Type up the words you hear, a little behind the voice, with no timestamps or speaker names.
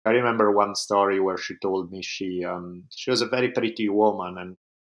I remember one story where she told me she was a very pretty woman and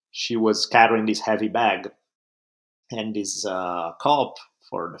she was carrying this heavy bag, and this cop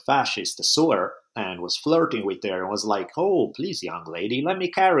for the fascist saw her and was flirting with her and was like, "Oh, please, young lady, let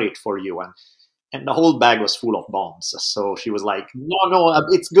me carry it for you." And the whole bag was full of bombs. So she was like, "No, no,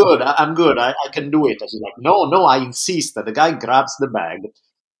 it's good. I'm good. I can do it." And she's like, "No, no, I insist." The guy grabs the bag,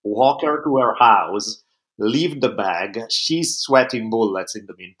 walk her to her house, leave the bag. She's sweating bullets in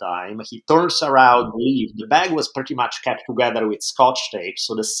the meantime. He turns around, leave. The bag was pretty much kept together with scotch tape.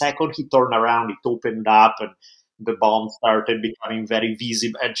 So the second he turned around, it opened up and the bomb started becoming very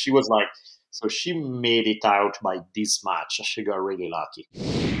visible. And she was like, so she made it out by this much. She got really lucky.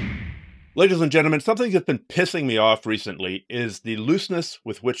 Ladies and gentlemen, something that's been pissing me off recently is the looseness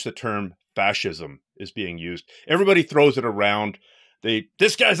with which the term fascism is being used. Everybody throws it around.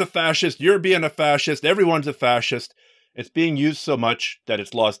 This guy's a fascist, you're being a fascist, everyone's a fascist. It's being used so much that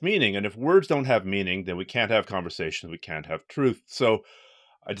it's lost meaning. And if words don't have meaning, then we can't have conversations, we can't have truth. So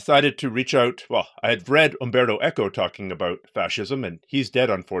I decided to reach out. Well, I had read Umberto Eco talking about fascism, and he's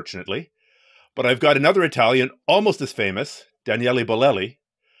dead, unfortunately. But I've got another Italian, almost as famous, Daniele Bolelli,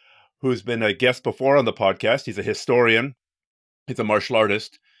 who's been a guest before on the podcast. He's a historian, he's a martial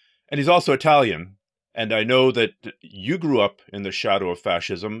artist, and he's also Italian. And I know that you grew up in the shadow of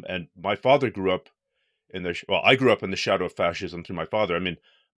fascism, and my father grew up I grew up in the shadow of fascism through my father. I mean,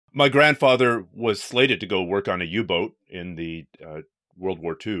 my grandfather was slated to go work on a U-boat in the World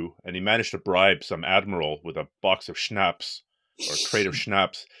War II, and he managed to bribe some admiral with a box of schnapps or a crate of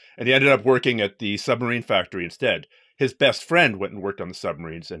schnapps, and he ended up working at the submarine factory instead. His best friend went and worked on the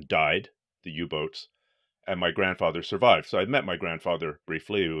submarines and died, the U-boats, and my grandfather survived. So I met my grandfather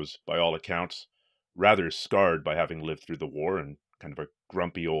briefly, who was, by all accounts, rather scarred by having lived through the war and kind of a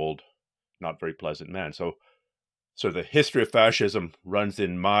grumpy old, not very pleasant man. So the history of fascism runs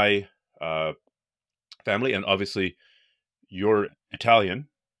in my family, and obviously you're Italian,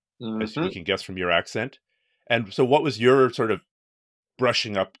 as we can guess from your accent. And so what was your sort of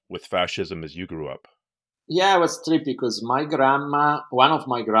brushing up with fascism as you grew up? Yeah, it was trippy because one of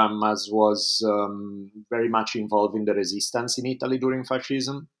my grandmas, was very much involved in the resistance in Italy during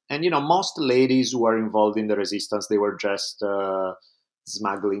fascism. And, most ladies who were involved in the resistance, they were just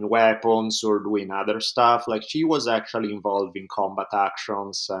smuggling weapons or doing other stuff. Like, she was actually involved in combat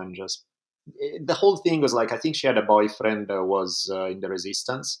actions and just the whole thing was like, I think she had a boyfriend that was in the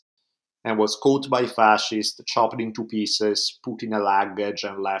resistance and was caught by fascists, chopped into pieces, put in a luggage,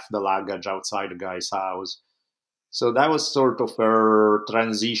 and left the luggage outside the guy's house. So that was sort of her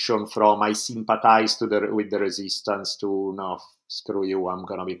transition from I sympathize with the resistance to no, screw you, I'm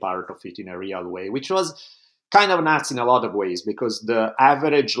gonna be part of it in a real way, which was kind of nuts in a lot of ways because the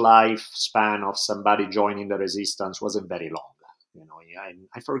average lifespan of somebody joining the resistance wasn't very long.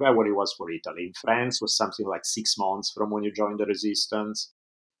 I forgot what it was for Italy. In France, was something like 6 months from when you joined the resistance.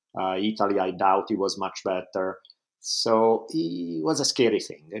 Italy, I doubt it was much better. So it was a scary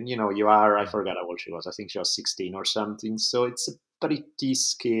thing. And, I forgot how old she was. I think she was 16 or something. So it's a pretty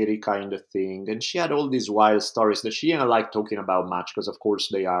scary kind of thing. And she had all these wild stories that she didn't like talking about much because, of course,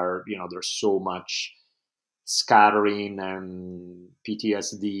 there's so much scarring and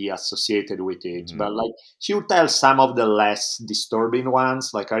PTSD associated with it. Mm-hmm. But like she would tell some of the less disturbing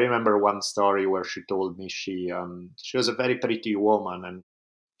ones. Like I remember one story where she told me she was a very pretty woman and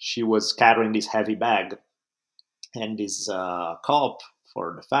she was carrying this heavy bag, and this cop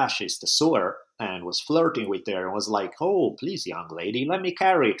for the fascist saw her and was flirting with her and was like, "Oh, please, young lady, let me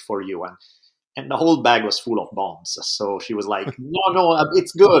carry it for you." And the whole bag was full of bombs. So she was like, "No, no,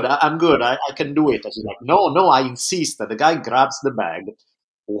 it's good. I'm good. I can do it." And she's like, "No, no, I insist." The guy grabs the bag,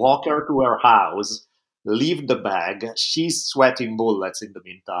 walk her to her house, leave the bag. She's sweating bullets in the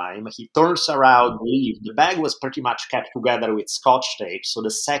meantime. He turns around, leave. The bag was pretty much kept together with scotch tape. So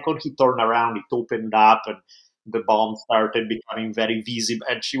the second he turned around, it opened up and the bomb started becoming very visible.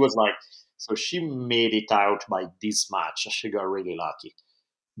 And she was like, so she made it out by this much. She got really lucky.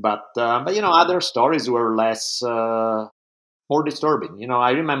 But other stories were less more disturbing.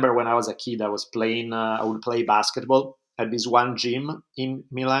 I remember when I was a kid, I would play basketball at this one gym in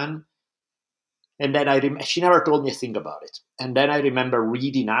Milan, and then she never told me a thing about it. And then I remember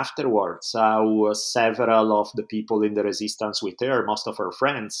reading afterwards how several of the people in the resistance with her, most of her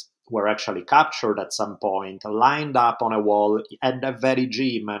friends, were actually captured at some point, lined up on a wall at that very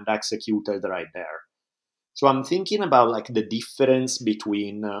gym and executed right there. So I'm thinking about like the difference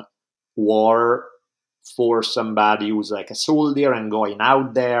between war for somebody who's like a soldier and going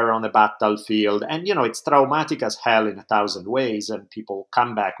out there on the battlefield. And, it's traumatic as hell in 1,000 ways, and people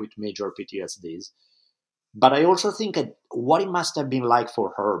come back with major PTSDs. But I also think what it must have been like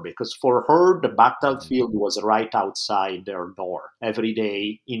for her, because for her, the Mhm. battlefield was right outside their door every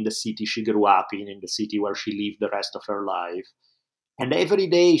day in the city she grew up in the city where she lived the rest of her life. And every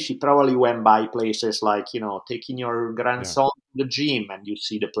day she probably went by places like, taking your Yeah. grandson to the gym and you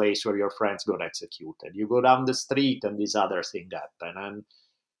see the place where your friends got executed. You go down the street and this other thing happen. And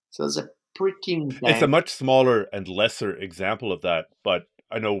so it's a pretty It's a intense. much smaller and lesser example of that, but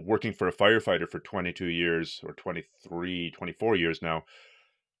I know working for a firefighter for 22 years or 23, 24 years now,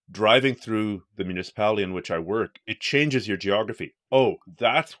 driving through the municipality in which I work, it changes your geography. Oh,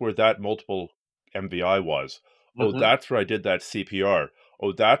 that's where that multiple MVI was. Oh, Mhm. that's where I did that CPR.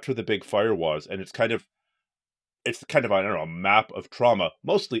 Oh, that's where the big fire was. And it's kind of, I don't know, a map of trauma,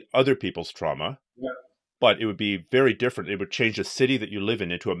 mostly other people's trauma, Yeah. but it would be very different. It would change the city that you live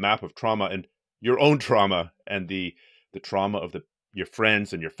in into a map of trauma and your own trauma and the trauma of your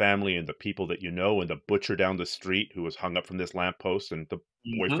friends and your family and the people that you know and the butcher down the street who was hung up from this lamppost and the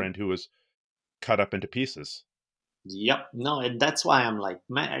Mhm. boyfriend who was cut up into pieces. Yep. No, and that's why I'm like,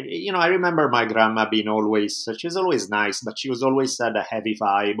 man, I remember my grandma being always, she was always nice, but she was always had a heavy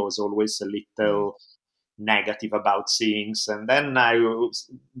vibe, was always a Mm, little negative about things. And then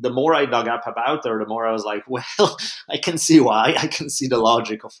the more I dug up about her, the more I was like, well, I can see why. I can see the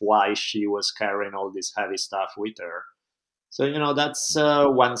logic of why she was carrying all this heavy stuff with her. So, that's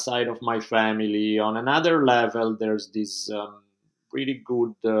mm, one side of my family. On another level, there's this really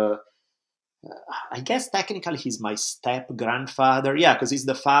good. I guess technically he's my step grandfather. Yeah, because he's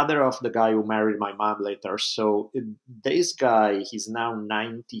the father of the guy who married my mom later. So this guy, he's now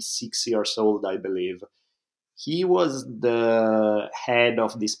 96 years old, I believe. He was the head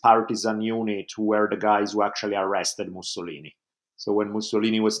of this partisan unit who were the guys who actually arrested Mussolini. So when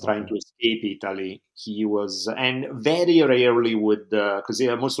Mussolini was trying okay. to escape Italy, he was, and very rarely would, because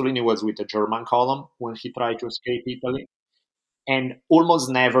Mussolini was with the German column when he tried to escape Italy. And almost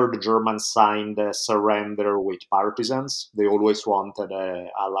never the Germans signed a surrender with partisans. They always wanted an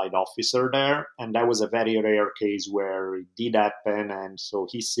allied officer there. And that was a very rare case where it did happen. And so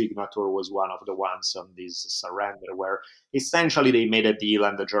his signature was one of the ones on this surrender, where essentially they made a deal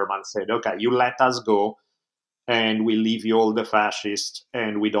and the Germans said, okay, you let us go and we leave you all the fascists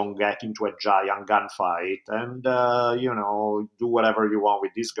and we don't get into a giant gunfight and do whatever you want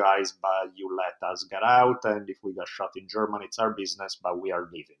with these guys, but you let us get out, and if we get shot in Germany it's our business, but we are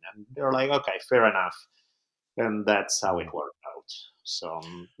leaving. And they're like, okay, fair enough. And that's how it Mm. worked out. So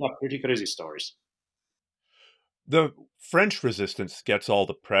yeah, pretty crazy stories. The French resistance gets all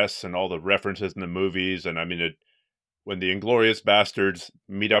the press and all the references in the movies. And I mean, when the Inglorious Bastards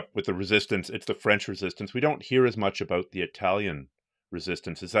meet up with the resistance, it's the French resistance. We don't hear as much about the Italian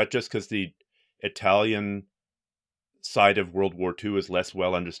resistance. Is that just because the Italian side of World War II is less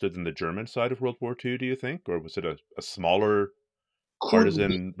well understood than the German side of World War II, do you think? Or was it a smaller could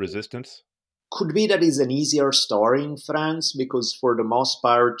be partisan resistance? could be that is an easier story in France, because for the most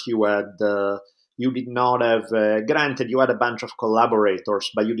part you did not have, granted, you had a bunch of collaborators,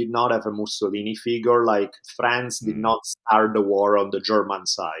 but you did not have a Mussolini figure. Like France did Mm, not start the war on the German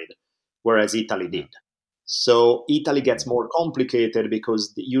side, whereas Italy yeah. did. So Italy gets Mhm, more complicated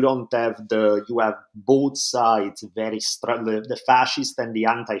because you have both sides very strong. The fascist and the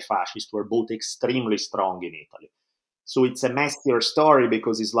anti-fascist were both extremely strong in Italy. So it's a messier story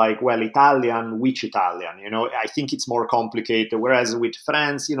because it's like, well, Italian, which Italian? I think it's more complicated. Whereas with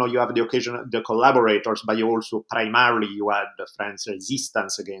France, you have the collaborators, but you also primarily you had the French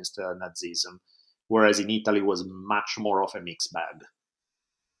resistance against Nazism. Whereas in Italy was much more of a mixed bag.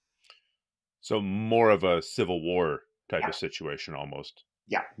 so more of a civil war type Yeah, of situation almost.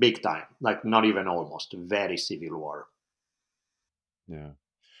 yeah, big time. Like not even almost, very civil war. Yeah.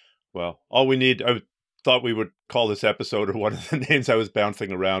 Well, all we need, I thought we would call this episode, or one of the names I was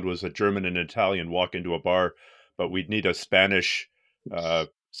bouncing around was a German and Italian walk into a bar, but we'd need a Spanish guy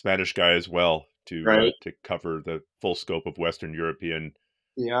as well Right? to cover the full scope of Western European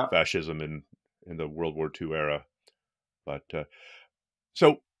Yeah. fascism in the World War II era. But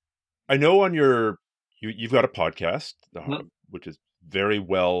so I know you've got a podcast, Mhm. which is very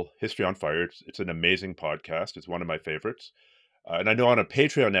well History on Fire. It's an amazing podcast. It's one of my favorites. And I know on a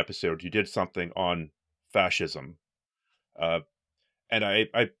Patreon episode you did something on fascism. Uh, and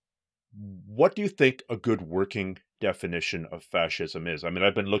what do you think a good working definition of fascism is? I mean,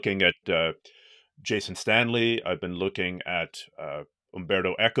 I've been looking at Jason Stanley. I've been looking at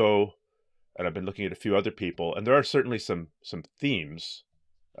Umberto Eco, and I've been looking at a few other people. And there are certainly some themes.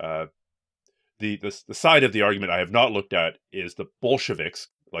 Uh, the side of the argument I have not looked at is the Bolsheviks,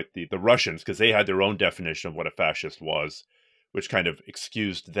 like the Russians, because they had their own definition of what a fascist was, which kind of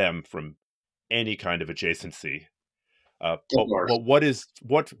excused them from any kind of adjacency. Of course.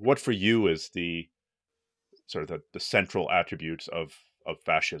 But what for you is the sort of the central attributes of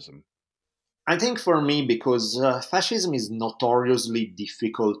fascism? I think for me, because fascism is notoriously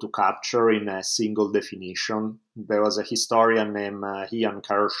difficult to capture in a single definition. There was a historian named Ian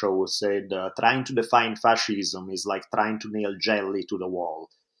Kershaw who said, trying to define fascism is like trying to nail jelly to the wall.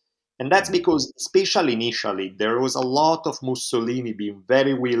 And that's because, especially initially, there was a lot of Mussolini being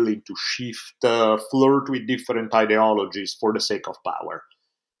very willing to shift, flirt with different ideologies for the sake of power.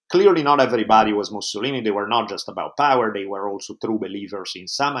 Clearly, not everybody was Mussolini. They were not just about power. They were also true believers in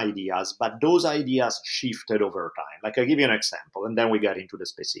some ideas, but those ideas shifted over time. Like, I'll give you an example, and then we get into the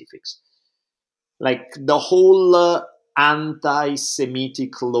specifics. Like the whole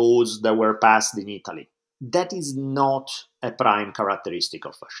anti-Semitic laws that were passed in Italy. That is not a prime characteristic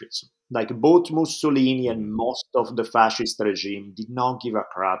of fascism. Like both Mussolini and most of the fascist regime did not give a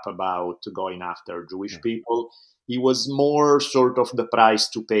crap about going after Jewish people. It was more sort of the price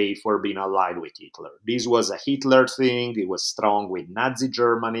to pay for being allied with Hitler. This was a Hitler thing. It was strong with Nazi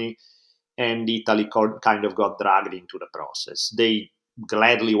Germany, and Italy kind of got dragged into the process. They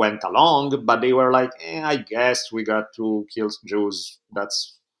gladly went along, but they were like, I guess we got to kill Jews.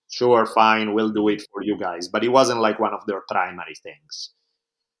 That's sure, fine, we'll do it for you guys. But it wasn't like one of their primary things.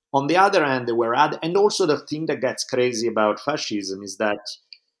 On the other hand, there were other, and also the thing that gets crazy about fascism is that,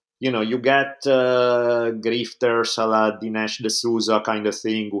 you get grifters a la Dinesh D'Souza kind of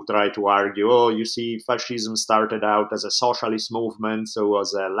thing who try to argue, oh, you see, fascism started out as a socialist movement, so it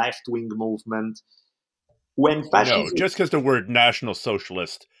was a left-wing movement. When fascism... No, just because the word National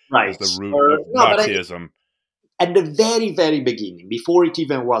Socialist right, is the root of Nazism. At the very, very beginning, before it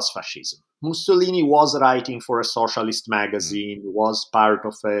even was fascism, Mussolini was writing for a socialist magazine, was part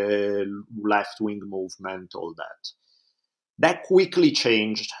of a left-wing movement, all that. That quickly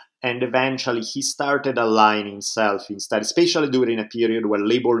changed, and eventually he started aligning himself instead, especially during a period where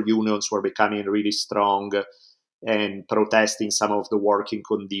labor unions were becoming really strong and protesting some of the working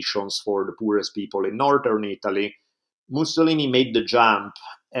conditions for the poorest people in northern Italy. Mussolini made the jump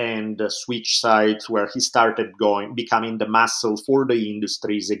and switched sides, where he started becoming the muscle for the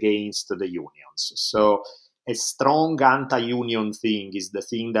industries against the unions. So a strong anti-union thing is the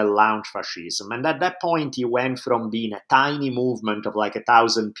thing that launched fascism. And at that point, he went from being a tiny movement of like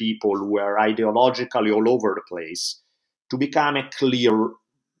 1,000 people who were ideologically all over the place to become a clear,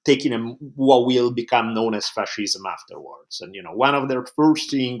 taking what will become known as fascism afterwards. And, one of their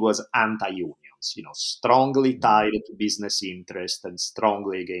first things was anti-unions, strongly tied to business interest and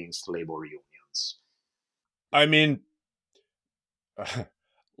strongly against labor unions. I mean,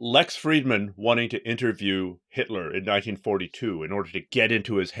 Lex Friedman wanting to interview Hitler in 1942 in order to get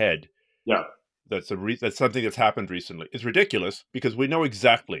into his head. Yeah. That's something that's happened recently. It's ridiculous because we know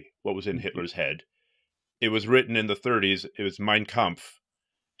exactly what was in Hitler's head. It was written in the 30s. It was Mein Kampf.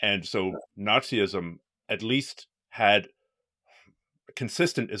 And so Nazism at least had,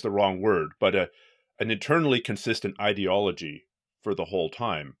 consistent is the wrong word, but an internally consistent ideology for the whole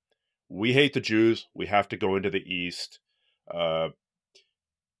time. We hate the Jews. We have to go into the East. The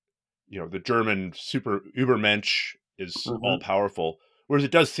German Übermensch is all powerful. Whereas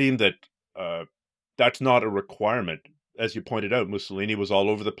it does seem that that's not a requirement. As you pointed out, Mussolini was all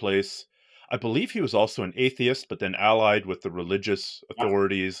over the place. I believe he was also an atheist, but then allied with the religious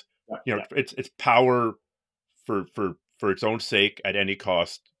authorities. It's power for its own sake at any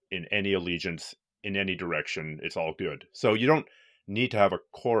cost, in any allegiance, in any direction. It's all good. So you don't need to have a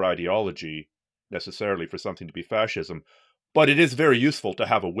core ideology necessarily for something to be fascism. But it is very useful to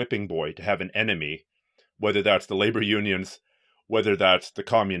have a whipping boy, to have an enemy, whether that's the labor unions, whether that's the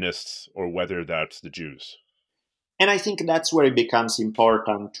communists, or whether that's the Jews. And I think that's where it becomes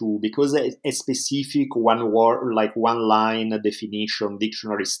important too, because a specific one word, like one line definition,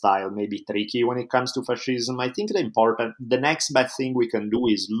 dictionary style may be tricky when it comes to fascism. I think the next best thing we can do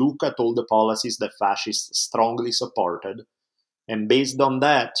is look at all the policies that fascists strongly supported. And based on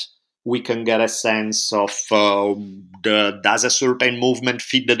that, we can get a sense of does a certain movement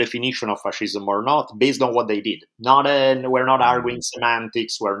fit the definition of fascism or not, based on what they did. We're not arguing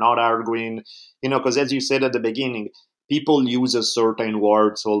semantics. We're not arguing, because as you said at the beginning, people use certain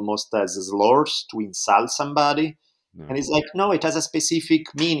words almost as slurs to insult somebody. And it's like, no, it has a specific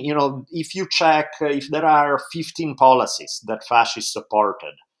meaning. If you check, if there are 15 policies that fascists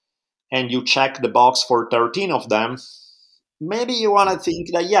supported, and you check the box for 13 of them, maybe you want to think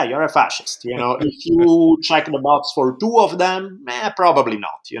that, yeah, you're a fascist. If you check the box for 2 of them, probably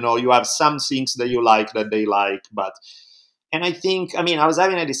not. You have some things that you like that they like. And I think, I was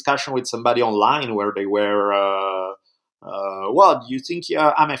having a discussion with somebody online where they were What, do you think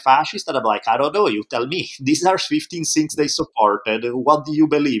I'm a fascist? And I'm like, I don't know, you tell me. These are 15 things they supported. What do you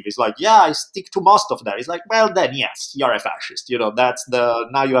believe? It's like, yeah, I stick to most of them. It's like, well, then, yes, you're a fascist. That's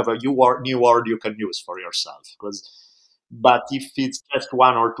now you have a new word you can use for yourself. But if it's just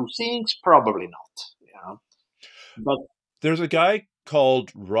one or two things, probably not. But There's a guy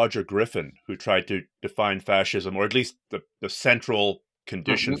called Roger Griffin who tried to define fascism, or at least the central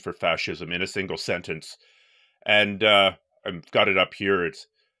conditions mhm, for fascism, in a single sentence. And I've got it up here. It's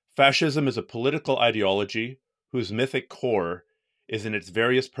fascism is a political ideology whose mythic core is in its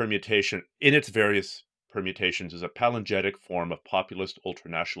various permutations is a palingetic form of populist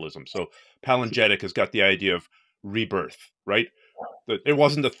ultranationalism. So palingetic has got the idea of rebirth, right? It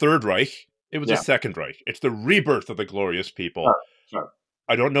wasn't the Third Reich, it was the yeah, Second Reich. It's the rebirth of the glorious people. sure, sure.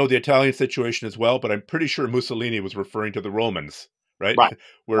 I don't know the Italian situation as well, but I'm pretty sure Mussolini was referring to the Romans, right? Right,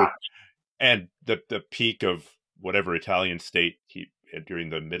 Where right. and the peak of whatever Italian state he during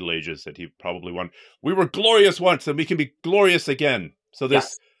the Middle Ages that he probably won. We were glorious once, and we can be glorious again. So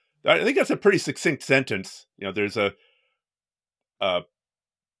this, Yes. I think that's a pretty succinct sentence. There's a, a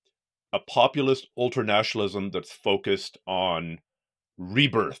populist ultranationalism that's focused on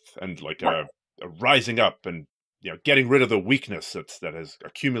rebirth and like Right. a rising up and getting rid of the weakness that has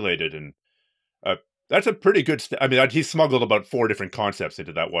accumulated, and uh, that's a pretty good. I mean, he smuggled about 4 different concepts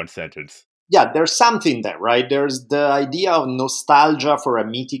into that one sentence. Yeah, there's something there, right? There's the idea of nostalgia for a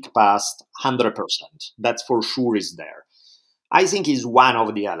mythic past, 100%. That's for sure is there. I think is one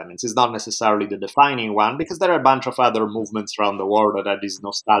of the elements. It's not necessarily the defining one, because there are a bunch of other movements around the world that is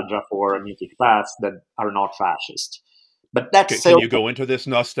nostalgia for a mythic past that are not fascist. But that's Can so, you go into this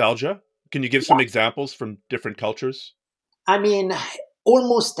nostalgia? Can you give some yeah. examples from different cultures? I mean,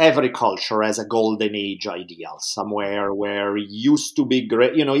 almost every culture has a golden age ideal somewhere where it used to be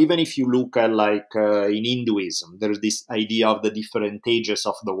great. Even if you look at in Hinduism, there's this idea of the different ages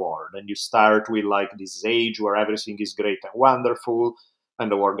of the world. And you start with like this age where everything is great and wonderful, and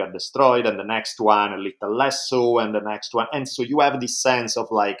the world got destroyed, and the next one a little less so, and the next one. And so you have this sense of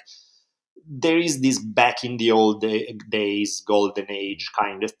like, there is this back in the old days golden age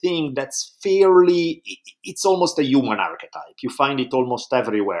kind of thing that's fairly, it's almost a human archetype. You find it almost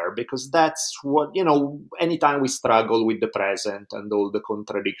everywhere, because that's what, anytime we struggle with the present and all the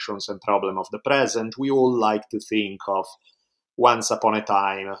contradictions and problem of the present, we all like to think of once upon a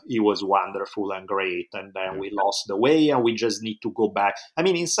time it was wonderful and great, and then Yeah. we lost the way and we just need to go back. I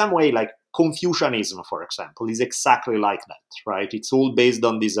mean, in some way, like Confucianism, for example, is exactly like that, right? It's all based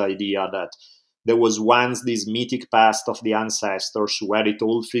on this idea that there was once this mythic past of the ancestors who had it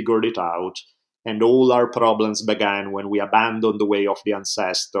all figured it out, and all our problems began when we abandoned the way of the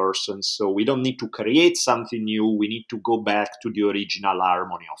ancestors. And so we don't need to create something new, we need to go back to the original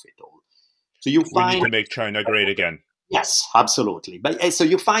harmony of it all. So you We need find, to make China great again. yes, absolutely. But so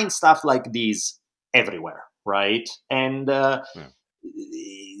you find stuff like these everywhere, right? And Yeah.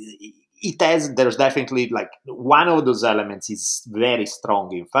 there's definitely like one of those elements is very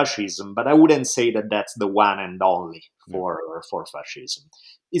strong in fascism, but I wouldn't say that that's the one and only Yeah. for fascism.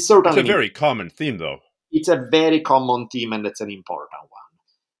 It's It's a certainly, very common theme, though. it's a very common theme, and it's an important one.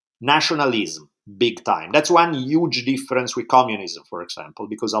 Nationalism, big time. That's one huge difference with communism, for example,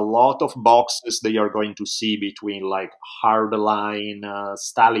 because a lot of boxes that you're going to see between like hardline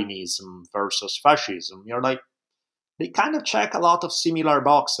Stalinism versus fascism, you're like, they kind of check a lot of similar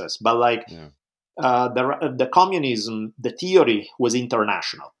boxes, but like Yeah. the communism, the theory was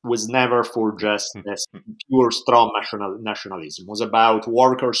international, was never for just this pure strong nationalism. It was about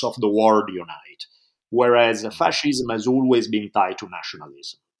workers of the world unite, whereas fascism has always been tied to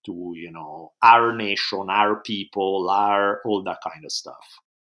nationalism, to our nation, our people, our all that kind of stuff.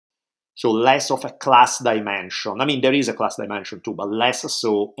 So less of a class dimension. I mean, there is a class dimension too, but less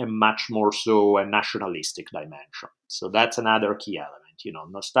so, and much more so a nationalistic dimension. So that's another key element.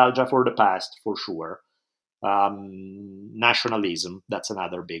 Nostalgia for the past, for sure. Nationalism, that's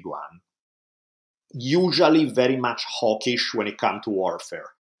another big one. Usually very much hawkish when it comes to warfare.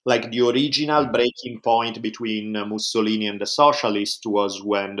 Like the original Yeah. breaking point between Mussolini and the socialists was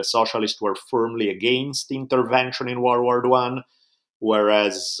when the socialists were firmly against intervention in World War One,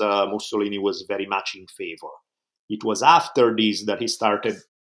 whereas Mussolini was very much in favor. It was after this that he started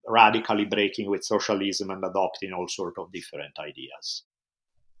radically breaking with socialism and adopting all sorts of different ideas.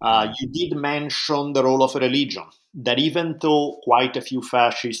 Yeah. You did mention the role of religion, that even though quite a few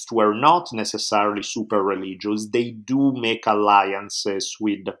fascists were not necessarily super religious, they do make alliances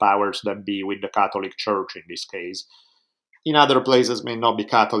with the powers that be, with the Catholic Church in this case. In other places may not be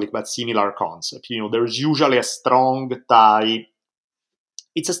Catholic, but similar concept. There's usually a strong tie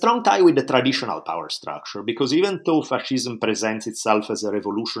it's a strong tie with the traditional power structure, because even though fascism presents itself as a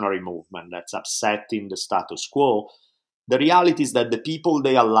revolutionary movement that's upsetting the status quo, the reality is that the people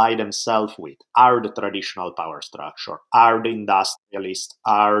they ally themselves with are the traditional power structure, are the industrialists,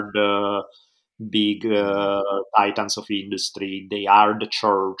 are the big titans of industry, they are the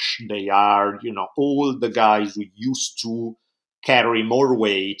church, they are, all the guys who used to carry more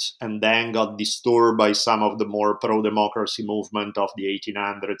weight and then got disturbed by some of the more pro-democracy movement of the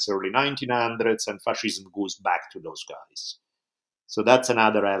 1800s, early 1900s, and fascism goes back to those guys. So that's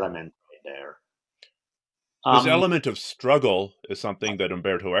another element right there. This element of struggle is something that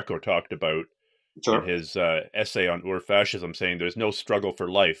Umberto Eco talked about in his essay on Fascism, saying there's no struggle for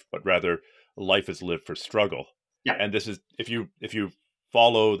life, but rather life is lived for struggle. Yeah. And this is, if you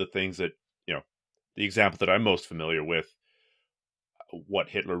follow the things that, the example that I'm most familiar with, what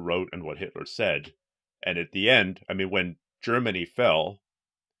Hitler wrote and what Hitler said. And at the end, I mean, when Germany fell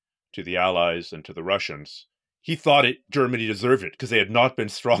to the Allies and to the Russians, he thought Germany deserved it because they had not been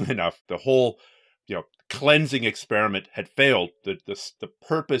strong enough. The whole, cleansing experiment had failed. The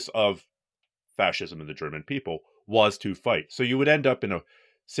purpose of fascism and the German people was to fight. So you would end up in a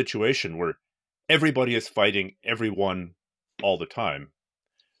situation where everybody is fighting everyone all the time.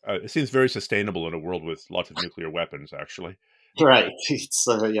 It seems very sustainable in a world with lots of nuclear weapons, actually. Right. It's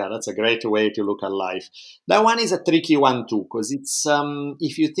that's a great way to look at life. That one is a tricky one too, because it's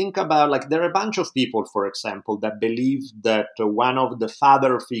if you think about, like, there are a bunch of people, for example, that believe that one of the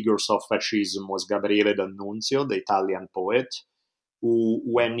father figures of fascism was Gabriele D'Annunzio, the Italian poet, who,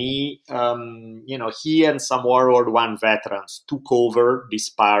 when he and some World War I veterans took over this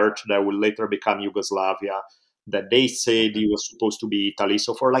part that will later become Yugoslavia, that they said he was supposed to be Italy.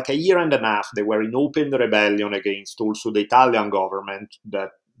 So for like a year and a half, they were in open rebellion against also the Italian government that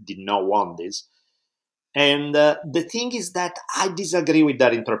did not want this. And the thing is that I disagree with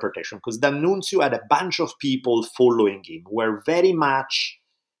that interpretation, because D'Annunzio had a bunch of people following him, were very much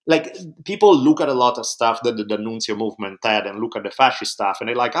like, people look at a lot of stuff that the D'Annunzio movement had and look at the fascist stuff, and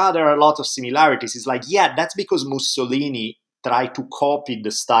they're like, there are a lot of similarities. It's like, yeah, that's because Mussolini tried to copy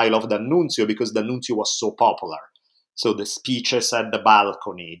the style of D'Annunzio because D'Annunzio was so popular. So the speeches at the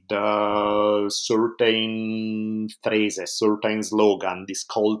balcony, the certain phrases, certain slogan, this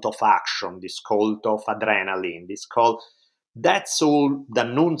call to action, this call of adrenaline, this call, that's all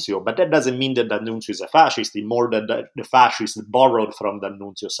D'Annunzio. But that doesn't mean that D'Annunzio is a fascist. It's more that the fascists borrowed from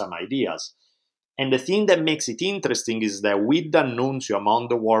D'Annunzio some ideas. And the thing that makes it interesting is that with D'Annunzio, among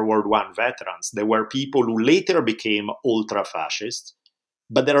the World War I veterans, there were people who later became ultra-fascists,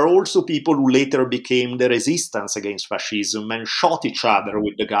 but there are also people who later became the resistance against fascism and shot each other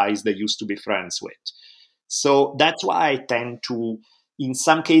with the guys they used to be friends with. So that's why I tend to, in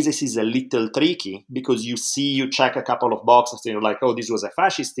some cases, is a little tricky, because you check a couple of boxes and you're like, oh, this was a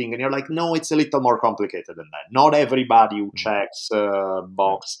fascist thing. And you're like, no, it's a little more complicated than that. Not everybody who checks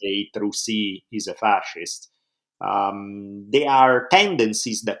box A through C is a fascist. There are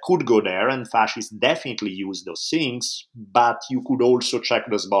tendencies that could go there, and fascists definitely use those things, but you could also check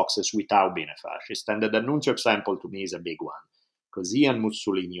those boxes without being a fascist. And the D'Annunzio example to me is a big one, because he and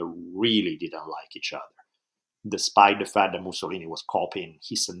Mussolini really didn't like each other, despite the fact that Mussolini was copying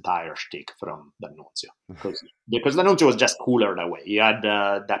his entire shtick from D'Annunzio. Because D'Annunzio was just cooler that way. He had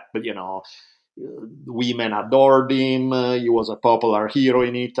women adored him. He was a popular hero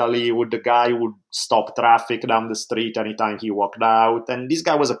in Italy. The guy would stop traffic down the street anytime he walked out. And this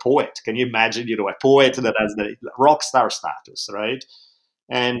guy was a poet. Can you imagine, a poet that has the rock star status, right?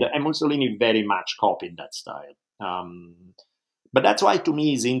 And Mussolini very much copied that style. But that's why, to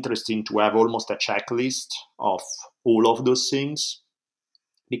me, it's interesting to have almost a checklist of all of those things.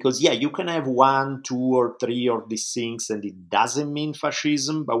 Because, yeah, you can have 1, 2, or 3 of these things, and it doesn't mean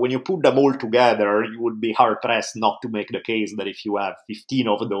fascism. But when you put them all together, you would be hard-pressed not to make the case that if you have 15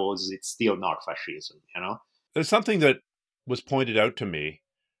 of those, it's still not fascism, There's something that was pointed out to me,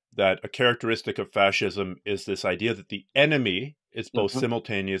 that a characteristic of fascism is this idea that the enemy is both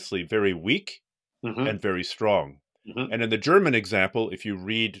simultaneously very weak and very strong. And in the German example, if you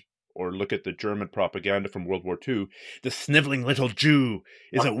read or look at the German propaganda from World War II, the sniveling little Jew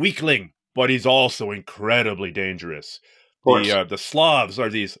is a weakling, but he's also incredibly dangerous. The Slavs are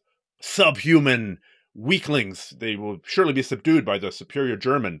these subhuman weaklings. They will surely be subdued by the superior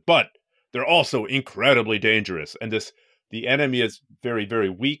German, but they're also incredibly dangerous. And the enemy is very, very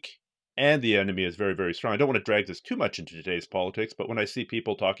weak, and the enemy is very, very strong. I don't want to drag this too much into today's politics, but when I see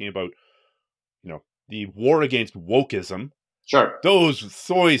people talking about, the war against wokeism, sure, those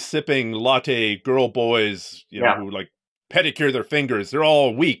soy-sipping latte girl boys, who like pedicure their fingers, they're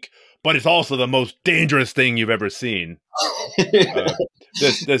all weak. but it's also the most dangerous thing you've ever seen.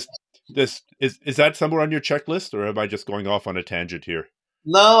 This is that somewhere on your checklist, or am I just going off on a tangent here?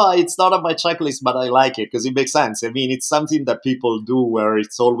 No, it's not on my checklist, but I like it because it makes sense. I mean, it's something that people do where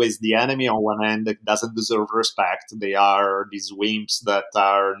it's always the enemy on one end that doesn't deserve respect. They are these wimps that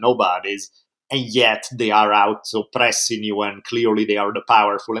are nobodies, and yet they are out oppressing you, and clearly they are the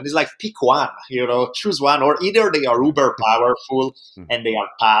powerful. And it's like, pick one, choose one, or either they are uber powerful and they are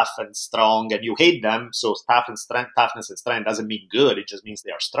tough and strong, and you hate them. So toughness and strength doesn't mean good; it just means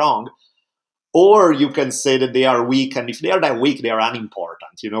they are strong. Or you can say that they are weak, and if they are that weak, they are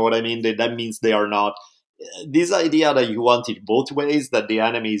unimportant. You know what I mean? That means they are not. This idea that you want it both ways, that the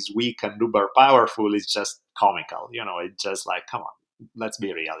enemy is weak and uber powerful, is just comical. It's just like, come on, let's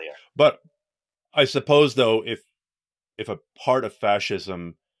be real here. But I suppose, though, if a part of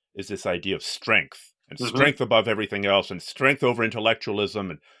fascism is this idea of strength, and strength above everything else, and strength over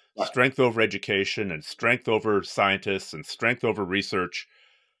intellectualism, and strength over education, and strength over scientists, and strength over research,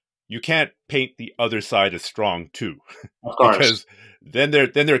 you can't paint the other side as strong too, of course. Because then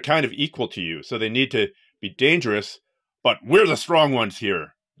they're kind of equal to you. So they need to be dangerous, but we're the strong ones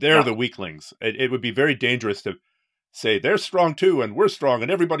here. They're the weaklings. It would be very dangerous to say they're strong too, and we're strong,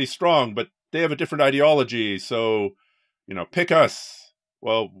 and everybody's strong, but they have a different ideology. So, pick us.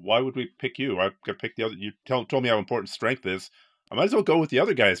 Well, why would we pick you? I could pick the other. You told me how important strength is. I might as well go with the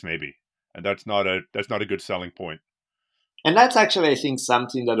other guys, maybe. And that's not a good selling point. And that's actually, I think,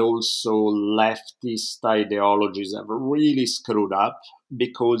 something that also leftist ideologies have really screwed up,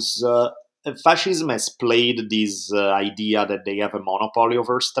 because fascism has played this idea that they have a monopoly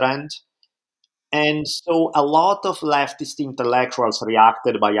over strength. And so a lot of leftist intellectuals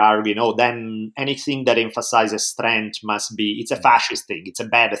reacted by arguing, then anything that emphasizes strength it's a fascist thing, it's a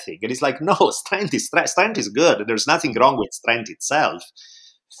bad thing. And it's like, no, strength is good. There's nothing wrong with strength itself.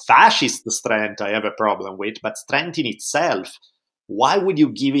 Fascist strength I have a problem with, but strength in itself, why would you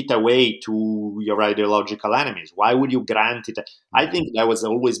give it away to your ideological enemies? Why would you grant it? I think that has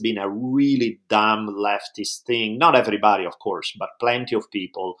always been a really dumb leftist thing. Not everybody, of course, but plenty of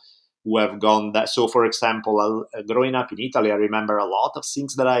people who have gone that. So, for example, growing up in Italy, I remember a lot of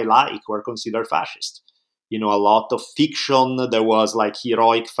things that I like were considered fascist. A lot of fiction, there was like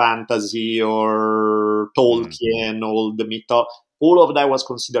heroic fantasy or Tolkien, all the myth. All of that was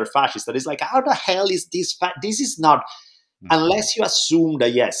considered fascist. That is like, how the hell is this? This is not, unless you assume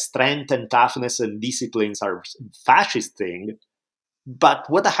that, yes, strength and toughness and disciplines are fascist thing. But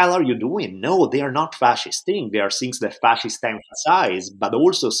what the hell are you doing? No, they are not fascist things. They are things that fascists emphasize, but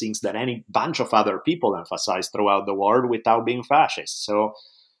also things that any bunch of other people emphasize throughout the world without being fascist. So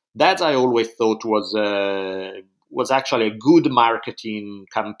that I always thought was actually a good marketing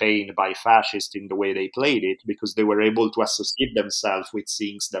campaign by fascists in the way they played it, because they were able to associate themselves with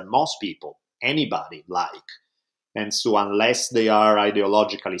things that most people, anybody, like. And so unless they are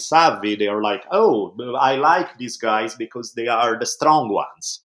ideologically savvy, they are like, oh, I like these guys because they are the strong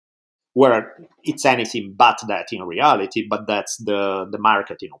ones. Where it's anything but that in reality, but that's the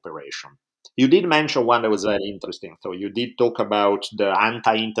marketing operation. You did mention one that was very interesting. So you did talk about the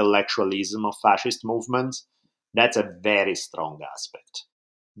anti-intellectualism of fascist movements. That's a very strong aspect.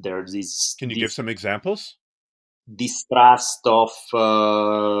 There's this. Can you give some examples? Distrust of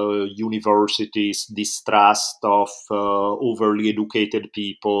universities, distrust of overly educated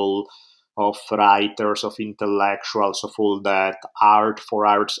people, of writers, of intellectuals, of all that, art for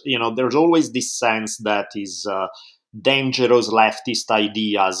art. There's always this sense that is dangerous leftist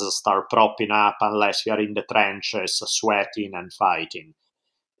ideas start propping up unless you are in the trenches, sweating and fighting.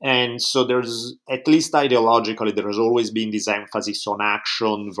 And so there's, at least ideologically, there has always been this emphasis on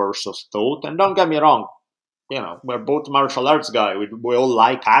action versus thought. And don't get me wrong, we're both martial arts guys. We all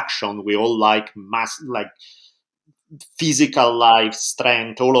like action. We all like physical life,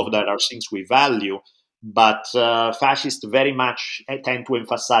 strength. All of that are things we value. But fascists very much tend to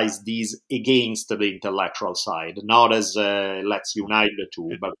emphasize these against the intellectual side, not as let's unite the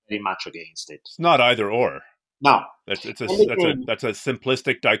two, but very much against it. It's not either or. No, that's a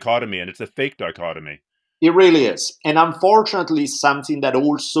simplistic dichotomy, and it's a fake dichotomy. It really is. And unfortunately, something that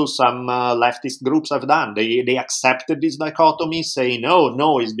also some leftist groups have done. They accepted this dichotomy, saying,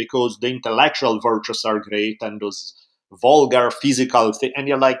 no, it's because the intellectual virtues are great and those vulgar physical things. And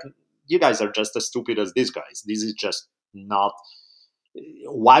you're like, you guys are just as stupid as these guys. This is just not.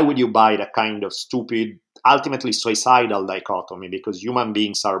 Why would you buy that kind of stupid, ultimately suicidal dichotomy? Because human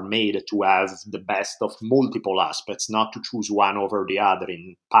beings are made to have the best of multiple aspects, not to choose one over the other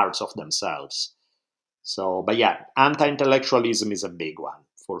in parts of themselves. So, but yeah, anti-intellectualism is a big one,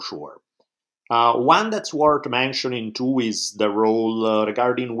 for sure. One that's worth mentioning too is the role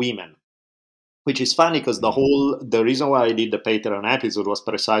regarding women, which is funny because the reason why I did the Patreon episode was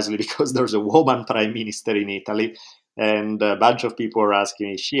precisely because there's a woman prime minister in Italy, and a bunch of people are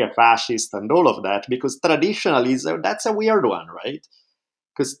asking, is she a fascist and all of that? Because traditionally, that's a weird one, right?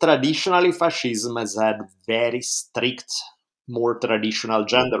 Because traditionally, fascism has had very strict, more traditional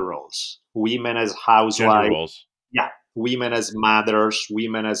gender roles. Women as Gender housewives, roles. yeah, women as mothers,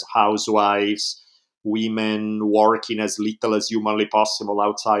 women as housewives, women working as little as humanly possible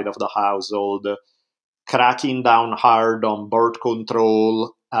outside of the household, cracking down hard on birth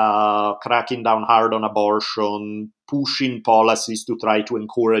control, cracking down hard on abortion, pushing policies to try to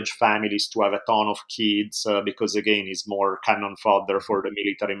encourage families to have a ton of kids, because again, it's more cannon fodder for the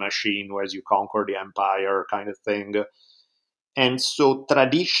military machine as you conquer the empire kind of thing. And so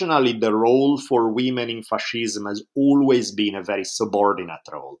traditionally, the role for women in fascism has always been a very subordinate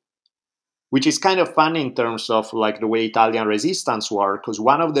role, which is kind of funny in terms of like the way Italian resistance worked, because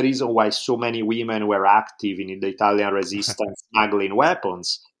one of the reasons why so many women were active in the Italian resistance smuggling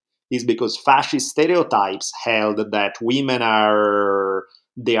weapons is because fascist stereotypes held that women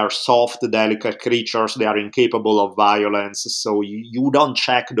they are soft, delicate creatures, they are incapable of violence, so you don't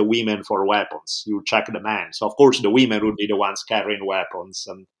check the women for weapons, you check the men. So of course the women would be the ones carrying weapons,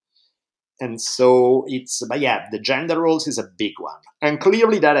 and so but yeah, the gender roles is a big one. And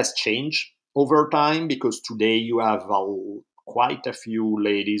clearly that has changed over time because today you have quite a few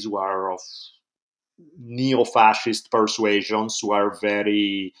ladies who are of neo-fascist persuasions who are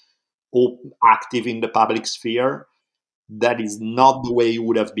very active in the public sphere. That is not the way it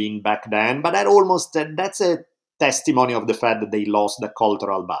would have been back then, but that's a testimony of the fact that they lost the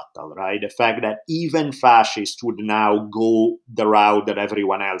cultural battle, right? The fact that even fascists would now go the route that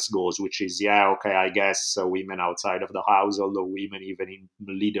everyone else goes, which is, yeah, okay, I guess women outside of the household or women even in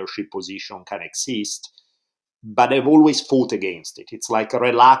leadership position can exist, but they've always fought against it. It's like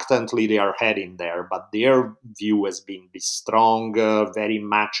reluctantly they are heading there, but their view has been this strong, very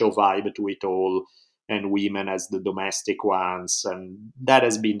macho vibe to it all, and women as the domestic ones, and that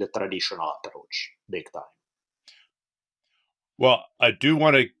has been the traditional approach, big time. Well, I do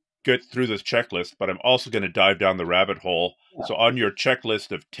want to get through this checklist, but I'm also going to dive down the rabbit hole. Yeah. So on your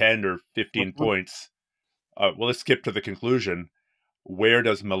checklist of 10 or 15 points, well, let's skip to the conclusion. Where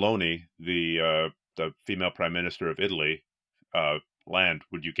does Meloni, the female prime minister of Italy, land,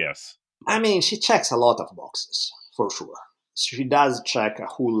 would you guess? I mean, she checks a lot of boxes, for sure. She does check a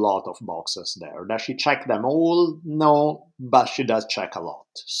whole lot of boxes there. Does she check them all? No, but she does check a lot.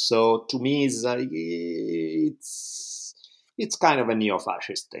 So to me, it's kind of a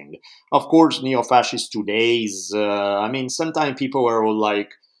neo-fascist thing. Of course, neo-fascist today is, I mean, sometimes people are all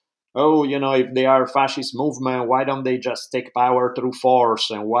like, oh, if they are fascist movement, why don't they just take power through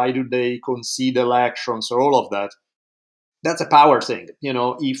force? And why do they concede elections or all of that? That's a power thing.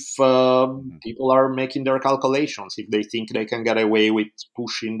 If people are making their calculations, if they think they can get away with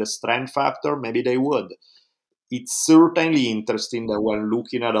pushing the strength factor, maybe they would. It's certainly interesting that when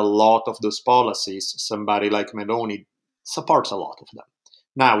looking at a lot of those policies, somebody like Meloni supports a lot of them.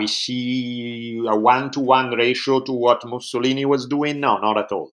 Now, is she a one-to-one ratio to what Mussolini was doing? No, not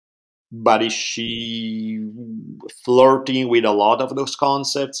at all. But is she flirting with a lot of those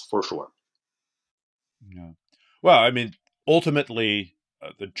concepts? For sure. Yeah. Well, I mean, ultimately,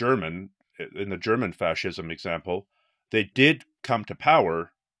 in the German fascism example, they did come to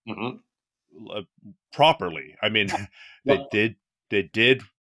power properly. I mean, Yep. they did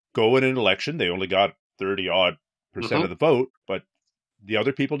go in an election. They only got 30% of the vote, but the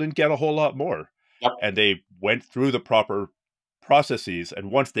other people didn't get a whole lot more. Yep. And they went through the proper processes.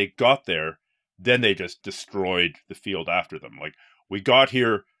 And once they got there, then they just destroyed the field after them. Like, we got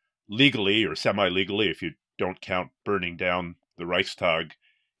here legally or semi-legally, if you don't count burning down the Reichstag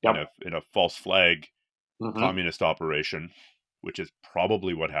Yep. in a false flag communist operation, which is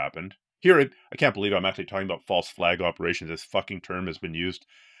probably what happened. Here, I can't believe I'm actually talking about false flag operations. This fucking term has been used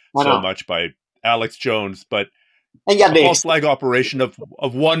so much by Alex Jones, but a false flag operation of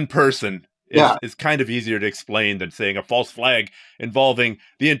one person is kind of easier to explain than saying a false flag involving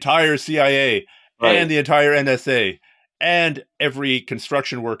the entire CIA and the entire NSA and every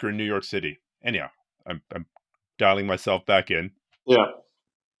construction worker in New York City. Anyhow, I'm dialing myself back in. Yeah.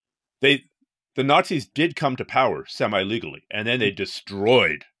 The Nazis did come to power semi-legally, and then they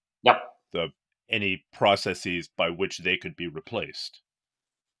destroyed any processes by which they could be replaced.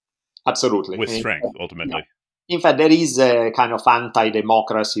 Absolutely. With strength, ultimately. Yeah. In fact, there is a kind of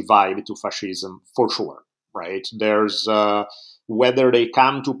anti-democracy vibe to fascism, for sure, right? There's Whether they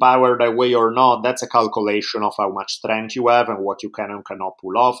come to power that way or not, that's a calculation of how much strength you have and what you can and cannot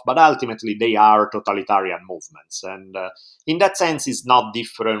pull off. But ultimately, they are totalitarian movements. And in that sense, it's not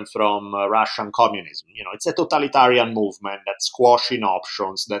different from Russian communism. It's a totalitarian movement that's squashing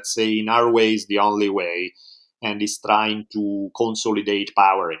options, that say in our way is the only way, and is trying to consolidate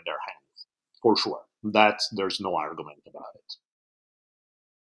power in their hands, for sure. That there's no argument about it.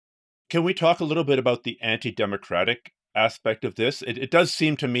 Can we talk a little bit about the anti-democratic aspect of this? It does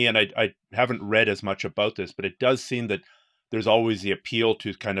seem to me, and I haven't read as much about this, but it does seem that there's always the appeal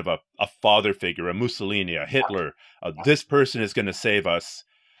to kind of a father figure, a Mussolini, a Hitler. This person is going to save us.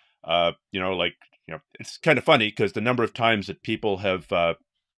 It's kind of funny because the number of times that people have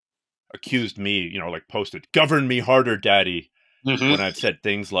accused me, posted, "Govern me harder, daddy," when I've said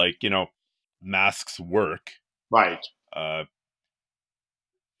things like, masks work. Right.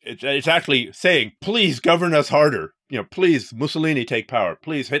 It's actually saying, please govern us harder. Please Mussolini take power.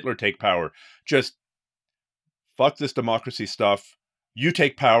 Please Hitler take power. Just fuck this democracy stuff. You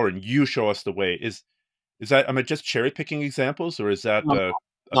take power and you show us the way. Is that, am I just cherry picking examples, or is that No,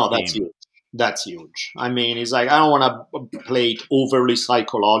 a that's theme? huge. That's huge. I mean, it's like, I don't want to play it overly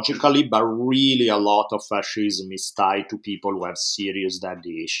psychologically, but really a lot of fascism is tied to people who have serious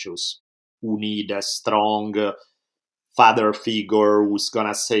daddy issues, who need a strong father figure who's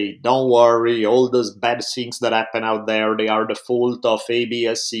gonna say, don't worry, all those bad things that happen out there, they are the fault of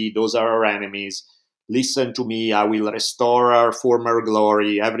ABSC, those are our enemies. Listen to me, I will restore our former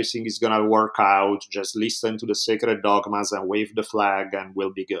glory, everything is gonna work out, just listen to the sacred dogmas and wave the flag and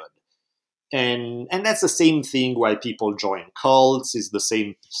we'll be good. And that's the same thing why people join cults, is the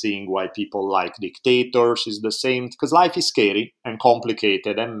same thing why people like dictators, is the same, because life is scary and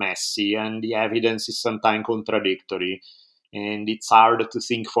complicated and messy, and the evidence is sometimes contradictory, and it's hard to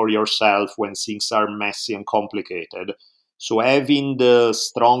think for yourself when things are messy and complicated. So having the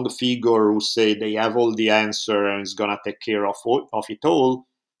strong figure who say they have all the answer and is gonna take care of it all,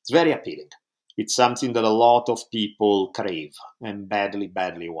 it's very appealing. It's something that a lot of people crave and badly,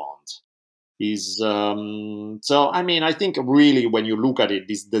 badly want. I think really when you look at it,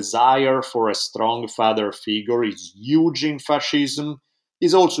 this desire for a strong father figure is huge in fascism,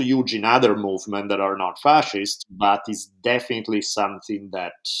 is also huge in other movements that are not fascist, but is definitely something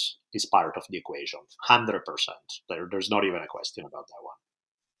that is part of the equation. 100%. There's not even a question about that one.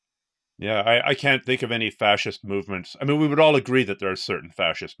 Yeah, I can't think of any fascist movements. I mean, we would all agree that there are certain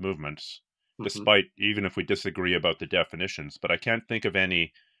fascist movements, despite, even if we disagree about the definitions, but I can't think of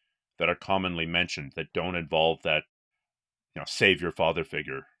any that are commonly mentioned that don't involve that, savior father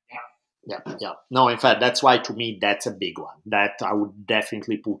figure. Yeah. No, in fact, that's why to me that's a big one. That I would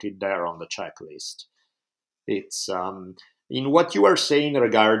definitely put it there on the checklist. It's in what you are saying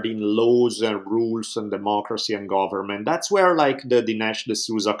regarding laws and rules and democracy and government. That's where like the Dinesh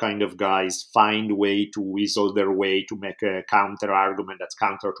D'Souza kind of guys find way to weasel their way to make a counter argument that's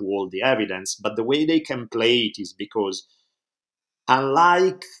counter to all the evidence. But the way they can play it is because,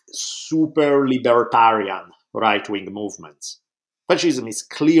 unlike super libertarian right-wing movements, fascism is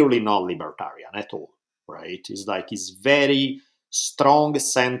clearly not libertarian at all, right? It's very strong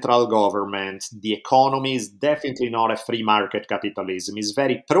central government. The economy is definitely not a free market capitalism. It's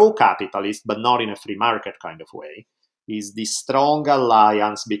very pro-capitalist, but not in a free market kind of way. Is the strong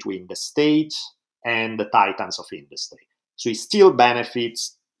alliance between the state and the titans of industry. So it still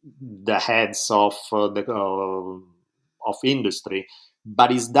benefits the heads of of industry,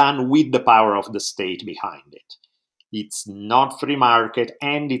 but is done with the power of the state behind it. It's not free market,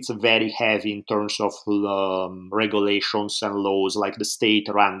 and it's very heavy in terms of regulations and laws, like the state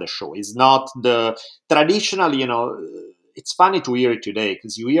ran the show. It's not the traditional, it's funny to hear it today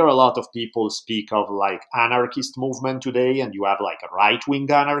because you hear a lot of people speak of like anarchist movement today, and you have like a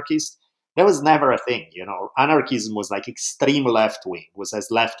right-wing anarchist. That was never a thing, Anarchism was like extreme left-wing, was as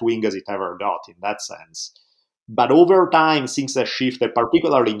left-wing as it ever got in that sense. But over time, things have shifted,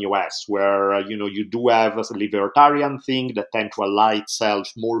 particularly in US, where you do have a libertarian thing that tend to ally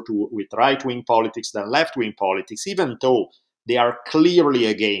itself more with right-wing politics than left-wing politics, even though they are clearly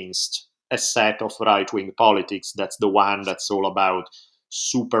against a set of right-wing politics. That's the one that's all about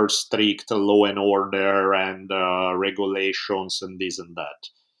super strict law and order and regulations and this and that.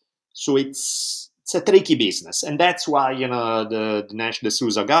 So it's a tricky business, and that's why the Dinesh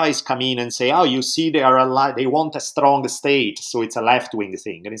D'Souza guys come in and say, "Oh, you see, they want a strong state, so it's a left-wing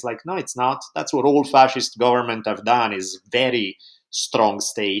thing." And it's like, no, it's not. That's what all fascist government have done: is very strong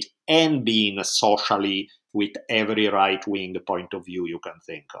state and being socially with every right-wing point of view you can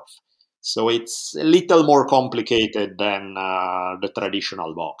think of. So it's a little more complicated than the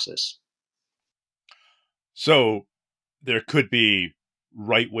traditional boxes. So there could be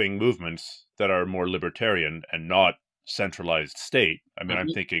right-wing movements that are more libertarian and not centralized state. I mean, I'm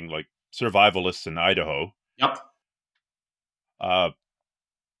Mhm. thinking like survivalists in Idaho, Yep. uh,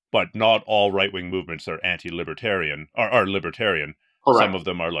 but not all right-wing movements are anti-libertarian, are libertarian. Some Correct. of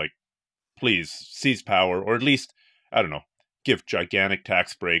them are like, please seize power, or at least, I don't know, give gigantic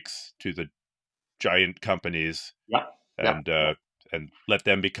tax breaks to the giant companies Yep. Yep. and let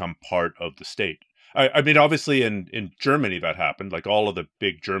them become part of the state. I mean, obviously, in Germany that happened. Like all of the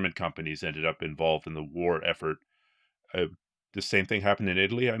big German companies ended up involved in the war effort. Uh, the same thing happened in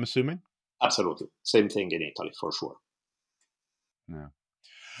Italy, I'm assuming. Absolutely. Same thing in Italy for sure. Yeah.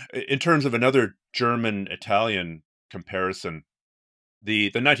 In terms of another German-Italian comparison,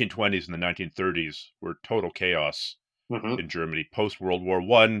 the 1920s and the 1930s were total chaos Hmm. in Germany. Post World War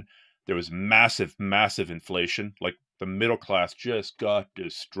One, there was massive inflation. Like the middle class just got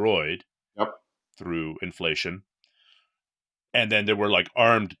destroyed Yep. through inflation. And then there were like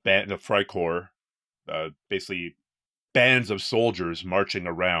armed band of Freikorps, basically bands of soldiers marching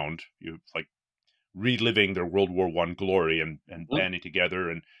around, like reliving their World War One glory and Mhm. banding together,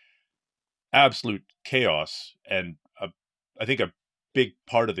 and absolute chaos. And I think a big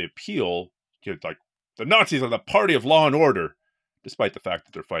part of the appeal, like the Nazis are the party of law and order, despite the fact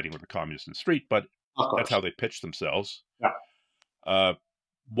that they're fighting with the communists in the street, but Of that's course. how they pitch themselves. Yeah. Uh,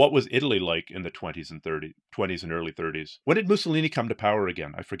 what was Italy like in the 20s and early 30s? When did Mussolini come to power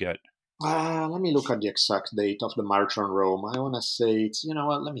again? I forget. Let me look at the exact date of the March on Rome. I want to say it's, you know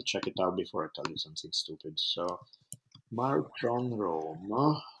what, let me check it out before I tell you something stupid. So, March on Rome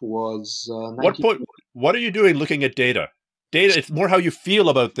was What 19. point? What are you doing looking at data? Data, it's more how you feel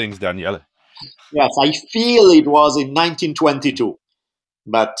about things, Daniele. Yes, I feel it was in 1922.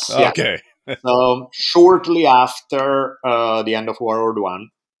 But yeah, Okay. so shortly after the end of World War One,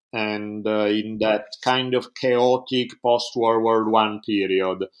 and in that kind of chaotic post-World War One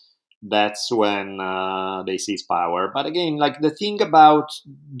period, that's when they seize power. But again, like the thing about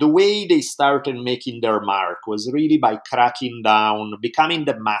the way they started making their mark was really by cracking down, becoming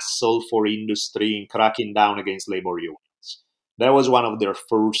the muscle for industry and cracking down against labor unions. That was one of their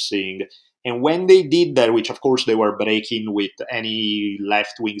first things. And when they did that, which of course they were breaking with any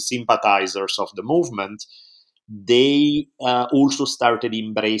left wing sympathizers of the movement, they also started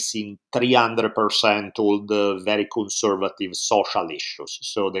embracing 300% all the very conservative social issues.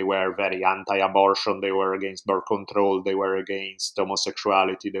 So they were very anti abortion, they were against birth control, they were against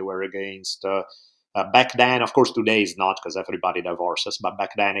homosexuality, they were against. Back then, of course, today is not because everybody divorces, but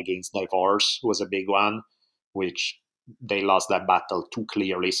back then, against divorce was a big one, which they lost that battle too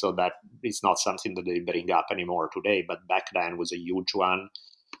clearly. So that it's not something that they bring up anymore today, but back then was a huge one.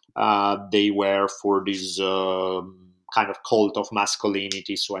 They were for this kind of cult of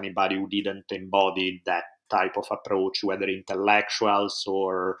masculinity. So anybody who didn't embody that type of approach, whether intellectuals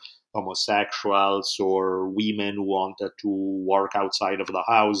or homosexuals or women who wanted to work outside of the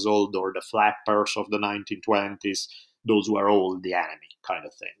household or the flappers of the 1920s, those were all the enemy kind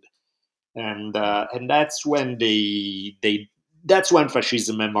of thing. And that's when that's when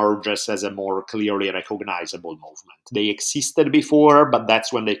fascism emerges as a more clearly recognizable movement. They existed before, but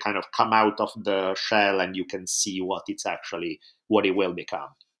that's when they kind of come out of the shell and you can see what it will become.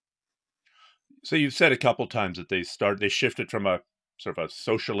 So you've said a couple times that they shifted from a sort of a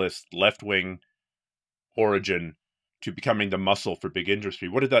socialist left wing origin to becoming the muscle for big industry.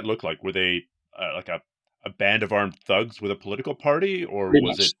 What did that look like? Were they like a band of armed thugs with a political party, or Pretty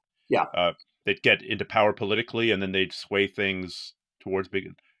was much. it Yeah. they'd get into power politically and then they'd sway things towards big?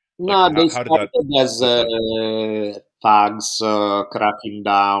 Like No, they how did that started as look like? thugs cracking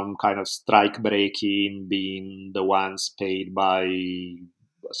down, kind of strike breaking, being the ones paid by a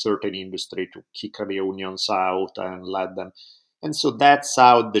certain industry to kick the unions out and let them. And so that's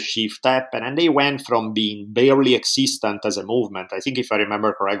how the shift happened. And they went from being barely existent as a movement. I think, if I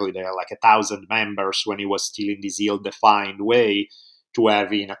remember correctly, they had like 1,000 members when it was still in this ill defined way, to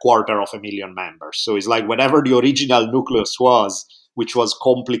having 250,000 members. So it's like whatever the original nucleus was, which was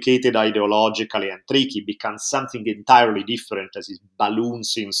complicated ideologically and tricky, becomes something entirely different as it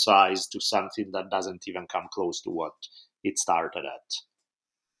balloons in size to something that doesn't even come close to what it started at.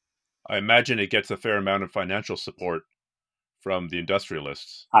 I imagine it gets a fair amount of financial support from the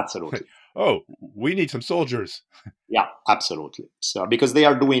industrialists. Absolutely. Oh, we need some soldiers. Yeah, absolutely. So because they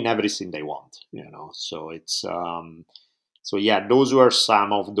are doing everything they want, So it's so yeah, those were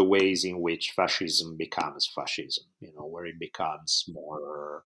some of the ways in which fascism becomes fascism. Where it becomes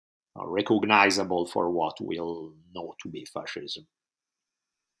more recognizable for what we'll know to be fascism.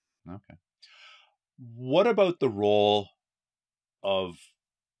 Okay. What about the role of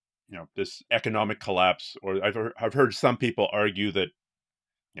this economic collapse, or I've heard some people argue that,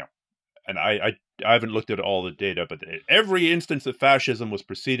 and I haven't looked at all the data, but every instance of fascism was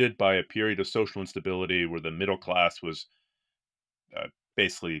preceded by a period of social instability where the middle class was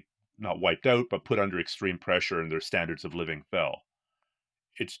basically not wiped out, but put under extreme pressure and their standards of living fell.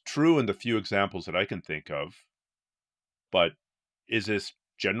 It's true in the few examples that I can think of, but is this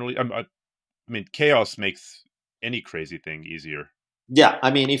generally, I mean, chaos makes any crazy thing easier. Yeah,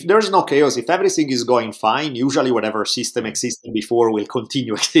 I mean, if there's no chaos, if everything is going fine, usually whatever system existed before will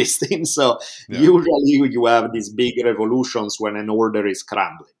continue existing. So usually you have these big revolutions when an order is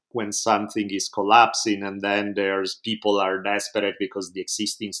crumbling, when something is collapsing, and then there's people are desperate because the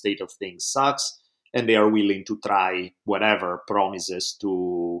existing state of things sucks, and they are willing to try whatever promises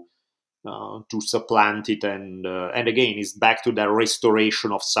to supplant it. And again, it's back to the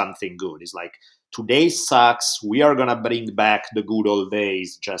restoration of something good. It's like, today sucks, we are gonna bring back the good old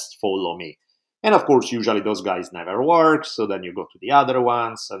days, just follow me. And of course, usually those guys never work, so then you go to the other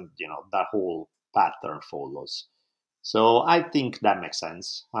ones, and that whole pattern follows. So I think that makes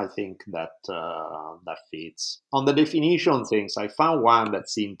sense. I think that that fits. On the definition things, I found one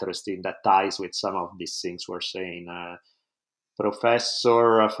that's interesting that ties with some of these things we're saying.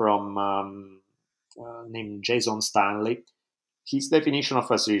 Professor from named Jason Stanley. His definition of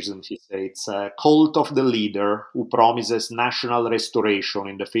fascism, he says, it's a cult of the leader who promises national restoration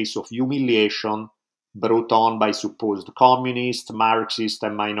in the face of humiliation brought on by supposed communists, Marxists,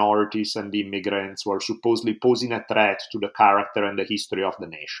 and minorities and immigrants who are supposedly posing a threat to the character and the history of the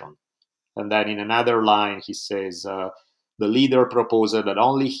nation. And then in another line, he says, the leader proposes that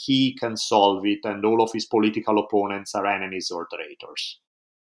only he can solve it and all of his political opponents are enemies or traitors.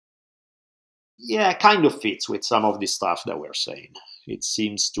 Yeah, kind of fits with some of the stuff that we're saying. It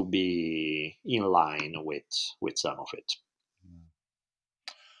seems to be in line with some of it.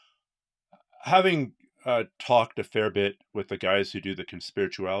 Having talked a fair bit with the guys who do the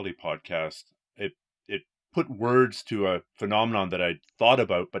Conspirituality podcast, it put words to a phenomenon that I thought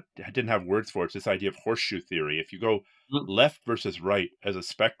about, but I didn't have words for. It's this idea of horseshoe theory. If you go left versus right as a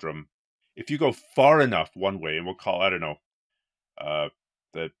spectrum, if you go far enough one way, and we'll call, I don't know,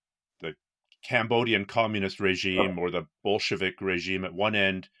 the Cambodian communist regime or the Bolshevik regime at one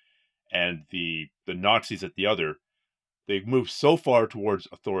end and the Nazis at the other, they move so far towards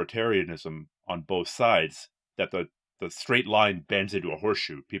authoritarianism on both sides that the straight line bends into a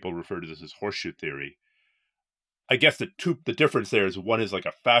horseshoe. People refer to this as horseshoe theory. I guess the difference there is one is like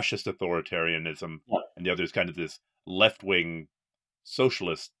a fascist authoritarianism, and the other is kind of this left-wing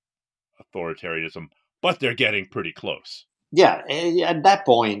socialist authoritarianism, but they're getting pretty close. Yeah, at that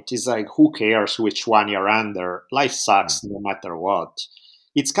point, it's like, who cares which one you're under? Life sucks no matter what.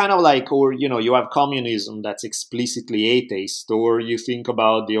 It's kind of like, or, you have communism that's explicitly atheist, or you think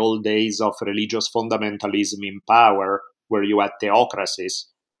about the old days of religious fundamentalism in power, where you had theocracies.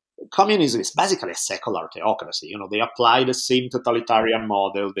 Communism is basically a secular theocracy. They apply the same totalitarian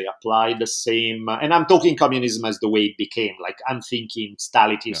model. They apply the same, and I'm talking communism as the way it became. Like, I'm thinking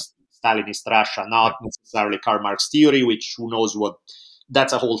Stalinist Russia, not necessarily Karl Marx theory, which who knows what,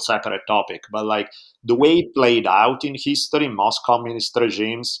 that's a whole separate topic. But like the way it played out in history, most communist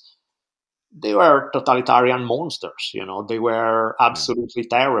regimes, they were totalitarian monsters. They were absolutely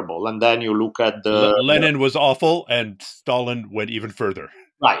terrible. And then you look at Lenin was awful, and Stalin went even further.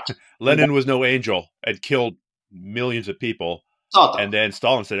 Right. Lenin was no angel and killed millions of people. Totally. And then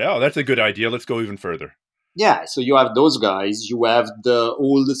Stalin said, "Oh, that's a good idea. Let's go even further." Yeah, so you have those guys, you have the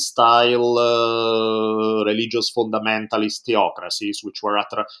old style religious fundamentalist theocracies, which were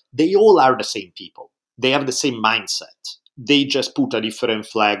they all are the same people. They have the same mindset. They just put a different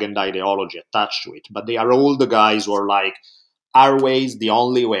flag and ideology attached to it. But they are all the guys who are like, our way is the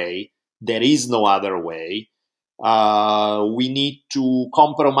only way. There is no other way. We need to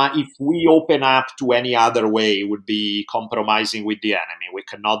compromise. If we open up to any other way, it would be compromising with the enemy. We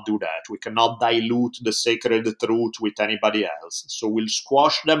cannot do that. We cannot dilute the sacred truth with anybody else. So we'll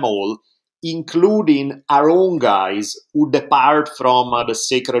squash them all, including our own guys who depart from the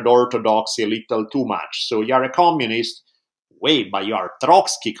sacred orthodoxy a little too much. So you're a communist. Wait, but you're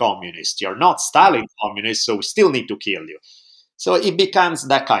Trotsky communist. You're not Stalin communist, so we still need to kill you. So it becomes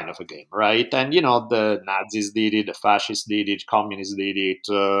that kind of a game, right? And, the Nazis did it, the fascists did it, communists did it,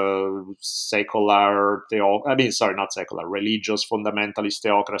 religious fundamentalist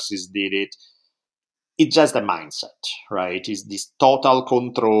theocracies did it. It's just a mindset, right? It's this total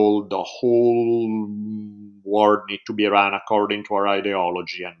control. The whole world needs to be run according to our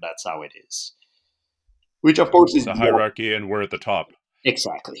ideology, and that's how it is. Which, of course, is the hierarchy, and we're at the top.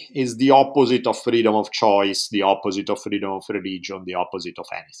 Exactly. It's the opposite of freedom of choice, the opposite of freedom of religion, the opposite of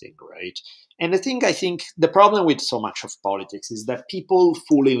anything, right? And I think the problem with so much of politics is that people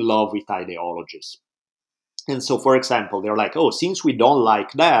fall in love with ideologies. And so, for example, they're like, oh, since we don't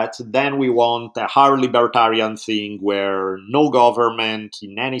like that, then we want a hard libertarian thing where no government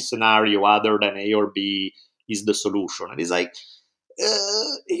in any scenario other than A or B is the solution. And it's like,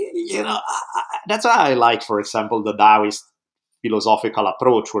 that's why I like, for example, the Taoist philosophical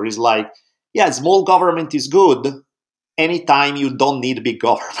approach, where it's like, yeah, small government is good anytime you don't need big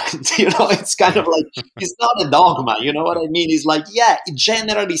government. It's kind of like, it's not a dogma. You know what I mean? It's like, yeah,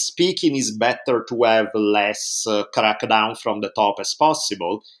 generally speaking, it's better to have less crackdown from the top as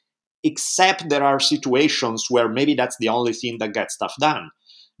possible, except there are situations where maybe that's the only thing that gets stuff done.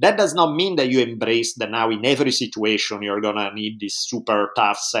 That does not mean that you embrace that now in every situation you're going to need this super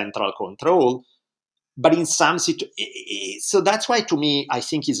tough central control. But in some situations, so that's why to me, I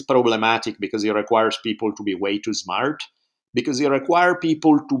think it's problematic, because it requires people to be way too smart, because it requires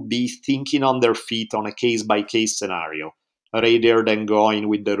people to be thinking on their feet on a case by case scenario, rather than going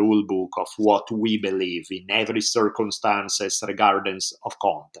with the rule book of what we believe in every circumstances, regardless of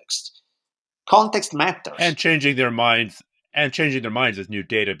context. Context matters. And changing their minds as new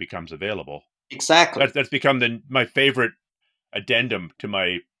data becomes available. Exactly. That's become my favorite addendum to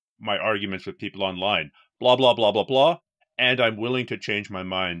my arguments with people online. Blah blah blah blah blah, and I'm willing to change my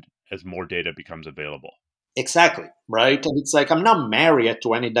mind as more data becomes available. Exactly, right? And it's like, I'm not married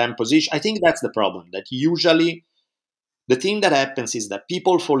to any damn position. I think that's the problem, that usually the thing that happens is that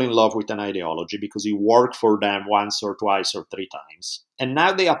people fall in love with an ideology because it worked for them once or twice or three times. And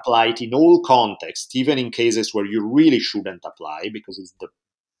now they apply it in all contexts, even in cases where you really shouldn't apply, because it's the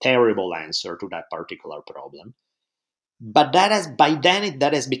terrible answer to that particular problem. But that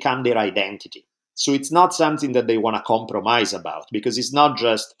has become their identity. So it's not something that they want to compromise about, because it's not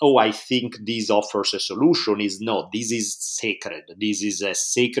just, oh, I think this offers a solution. Is no, this is sacred. This is a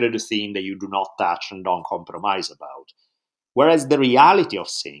sacred thing that you do not touch and don't compromise about. Whereas the reality of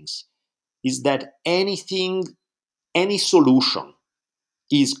things is that any solution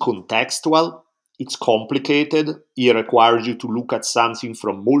is contextual, it's complicated, it requires you to look at something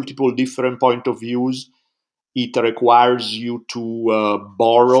from multiple different point of views, it requires you to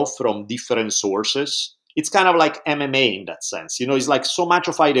borrow from different sources. It's kind of like MMA in that sense. It's like so much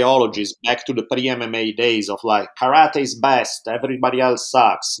of ideologies back to the pre-MMA days of like, karate is best, everybody else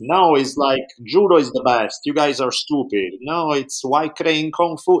sucks. No, it's like judo is the best, you guys are stupid. No, it's white crane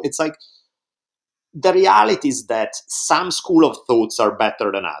kung fu. It's like, the reality is that some school of thoughts are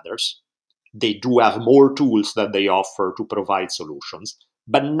better than others. They do have more tools that they offer to provide solutions,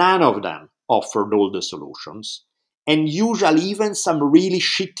 but none of them offered all the solutions. And usually, even some really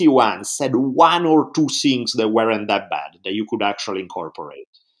shitty ones said one or two things that weren't that bad that you could actually incorporate.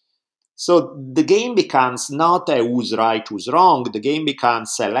 So the game becomes not a who's right, who's wrong. The game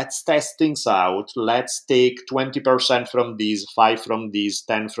becomes a let's test things out. Let's take 20% from these, 5 from these,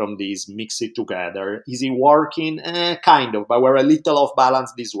 10 from these, mix it together. Is it working? Kind of, but we're a little off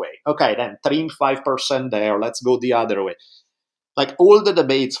balance this way. Okay, then trim 5% there. Let's go the other way. Like all the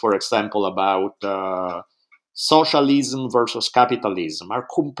debates, for example, about socialism versus capitalism are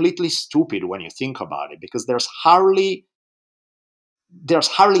completely stupid when you think about it, because there's hardly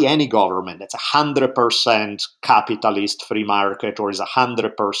any government that's 100% capitalist free market or is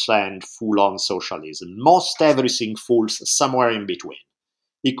 100% full-on socialism. Most everything falls somewhere in between.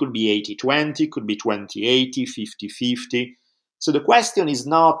 It could be 80-20, could be 20-80, 50-50. So the question is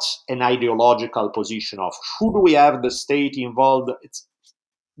not an ideological position of should we have the state involved.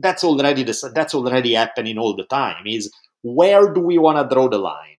 That's already happening all the time. Is where do we want to draw the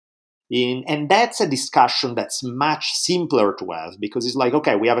line? And that's a discussion that's much simpler to have, because it's like,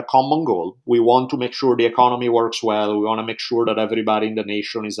 okay, we have a common goal. We want to make sure the economy works well. We want to make sure that everybody in the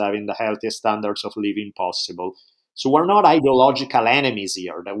nation is having the healthiest standards of living possible. So we're not ideological enemies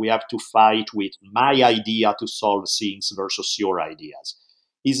here that we have to fight with my idea to solve things versus your ideas.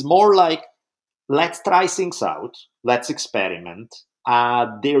 It's more like, let's try things out. Let's experiment.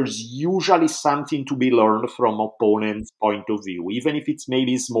 There's usually something to be learned from opponent's point of view, even if it's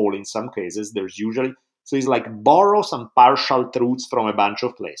maybe small in some cases. There's usually, so it's like borrow some partial truths from a bunch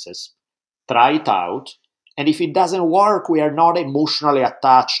of places, try it out, and if it doesn't work, we are not emotionally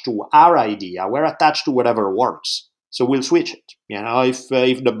attached to our idea. We're attached to whatever works. So we'll switch it.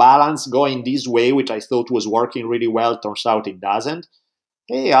 If the balance going this way, which I thought was working really well, turns out it doesn't,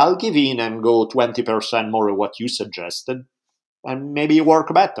 hey, I'll give in and go 20% more of what you suggested, and maybe it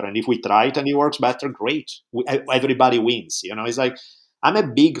work better. And if we try it and it works better, great. Everybody wins. It's like, I'm a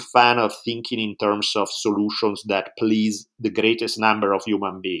big fan of thinking in terms of solutions that please the greatest number of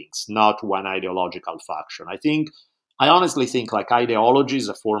human beings, not one ideological faction. I honestly think like ideology is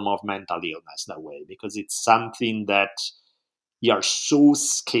a form of mental illness that way, because it's something that you are so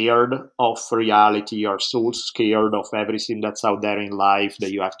scared of reality, you are so scared of everything that's out there in life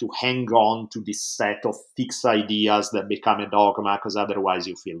that you have to hang on to this set of fixed ideas that become a dogma, because otherwise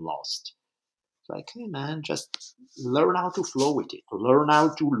you feel lost. It's like, hey man, just learn how to flow with it. Learn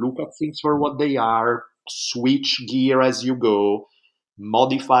how to look at things for what they are, switch gear as you go,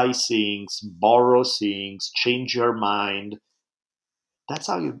 modify things, borrow things, change your mind. That's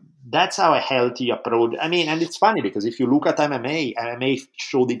how a healthy approach. I mean, and it's funny because if you look at MMA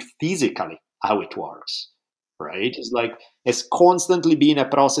showed it physically how it works. Right? It's like it's constantly been a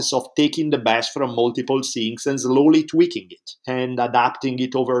process of taking the best from multiple things and slowly tweaking it and adapting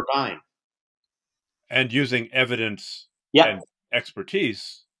it over time. And using evidence Yep. and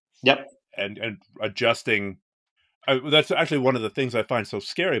expertise Yep. and adjusting. That's actually one of the things I find so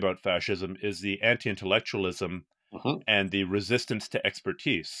scary about fascism is the anti-intellectualism Mhm. and the resistance to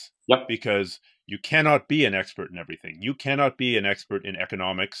expertise, Yep. because you cannot be an expert in everything. You cannot be an expert in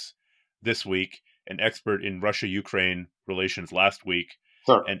economics this week, an expert in Russia-Ukraine relations last week,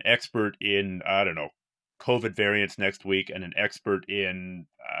 Sure. an expert in, I don't know, COVID variants next week, and an expert in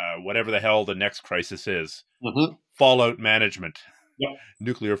whatever the hell the next crisis is. Mhm. Fallout management, Yep.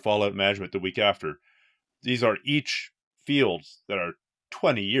 nuclear fallout management the week after. These are each fields that are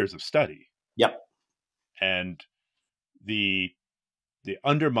 20 years of study. Yep. And the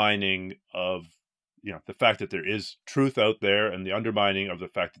undermining of the fact that there is truth out there, and the undermining of the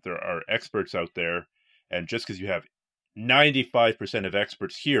fact that there are experts out there, and just because you have 95% of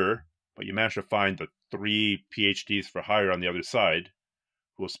experts here, but you manage to find the 3 PhDs for hire on the other side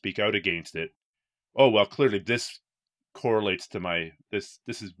who will speak out against it. Oh well, clearly this correlates to this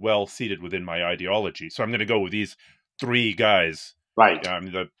is well seated within my ideology, so I'm going to go with these 3 guys. Right. I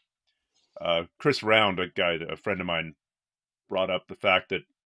mean, Chris Round, a friend of mine, brought up the fact that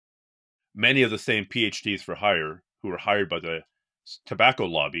many of the same PhDs for hire who were hired by the tobacco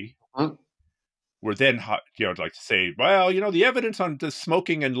lobby Mhm. were then, like to say, well, the evidence on the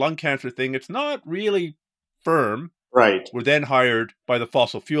smoking and lung cancer thing, it's not really firm. Right. Were then hired by the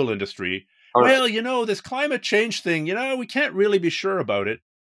fossil fuel industry. Perfect. Well, this climate change thing, we can't really be sure about it.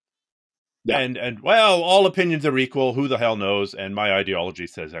 Yeah. And well, all opinions are equal. Who the hell knows? And my ideology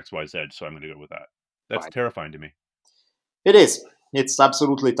says X, Y, Z, so I'm going to go with that. That's Right. terrifying to me. It is. It's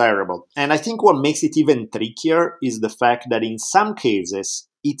absolutely terrible. And I think what makes it even trickier is the fact that in some cases,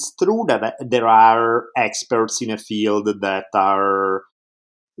 it's true that there are experts in a field that are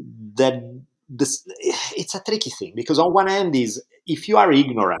that this. It's a tricky thing because on one end is if you are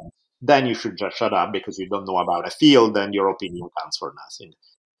ignorant, then you should just shut up because you don't know about a field and your opinion counts for nothing.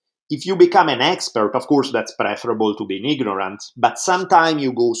 If you become an expert, of course, that's preferable to being ignorant, but sometimes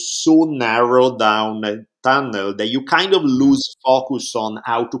you go so narrow down a tunnel that you kind of lose focus on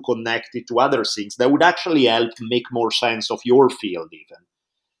how to connect it to other things that would actually help make more sense of your field even.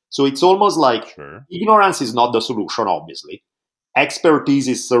 So it's almost like Sure. ignorance is not the solution, obviously. Expertise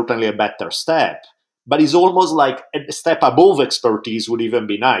is certainly a better step, but it's almost like a step above expertise would even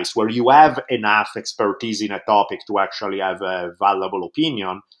be nice, where you have enough expertise in a topic to actually have a valuable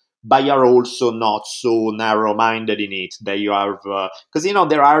opinion, but you're also not so narrow-minded in it that you have, because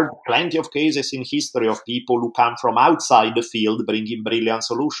there are plenty of cases in history of people who come from outside the field bringing brilliant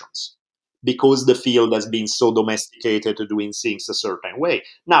solutions because the field has been so domesticated to doing things a certain way.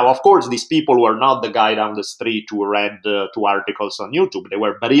 Now, of course, these people were not the guy down the street who read 2 articles on YouTube. They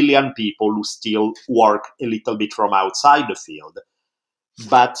were brilliant people who still work a little bit from outside the field.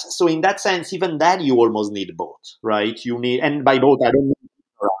 But so in that sense, even that you almost need both, right? You need, and by both, I don't mean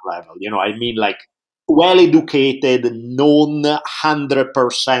level, I mean like well-educated, known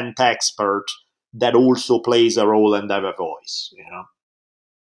 100% expert that also plays a role and have a voice.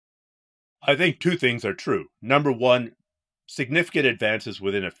 I think 2 things are true. Number one, significant advances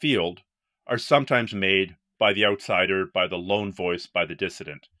within a field are sometimes made by the outsider, by the lone voice, by the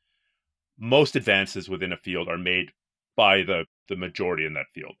dissident. Most advances within a field are made by the majority in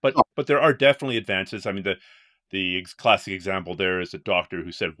that field. But there are definitely advances. I mean, the classic example there is a doctor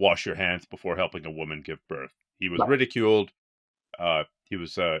who said, "Wash your hands before helping a woman give birth." He was ridiculed. He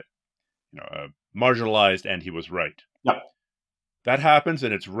was marginalized, and he was right. Yep. That happens,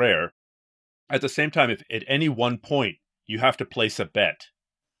 and it's rare. At the same time, if at any one point you have to place a bet,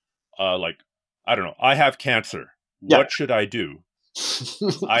 like, I don't know, I have cancer. What should I do?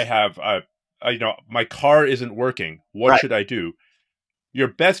 I have, my car isn't working. What should I do? your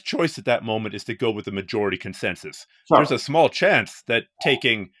best choice at that moment is to go with the majority consensus. Sure. There's a small chance that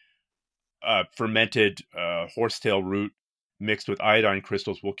taking fermented horsetail root mixed with iodine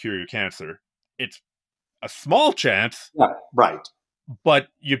crystals will cure your cancer. It's a small chance. Yeah, right. But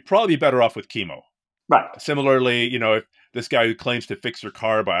you'd probably be better off with chemo. Right. Similarly, if this guy who claims to fix your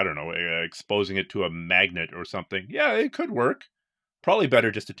car by, I don't know, exposing it to a magnet or something, yeah, it could work. Probably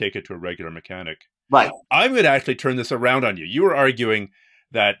better just to take it to a regular mechanic. Right. I'm going to actually turn this around on you. You were arguing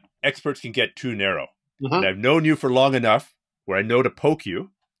that experts can get too narrow. Mm-hmm. And I've known you for long enough where I know to poke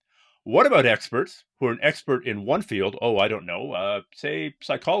you. What about experts who are an expert in one field? Oh, I don't know, say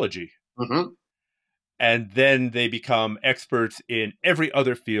psychology. Mm-hmm. And then they become experts in every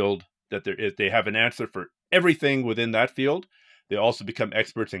other field that there is. They have an answer for everything within that field. They also become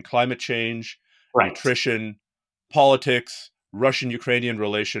experts in climate change, right. nutrition, politics, Russian-Ukrainian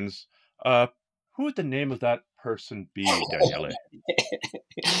relations. Who would the name of that person be, Daniele?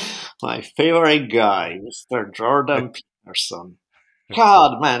 My favorite guy, Mr. Jordan Peterson.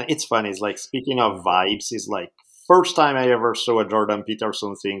 God, man, it's funny. It's like, speaking of vibes, it's like, first time I ever saw a Jordan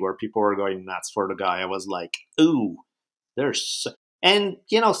Peterson thing where people were going nuts for the guy, I was like, ooh, there's... And,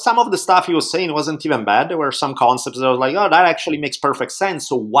 some of the stuff he was saying wasn't even bad. There were some concepts that I was like, oh, that actually makes perfect sense.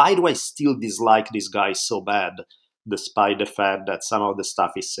 So why do I still dislike this guy so bad, despite the fact that some of the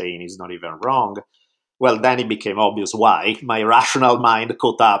stuff he's saying is not even wrong? Well, then it became obvious why. My rational mind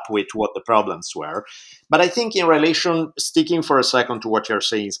caught up with what the problems were. But I think in relation, sticking for a second to what you're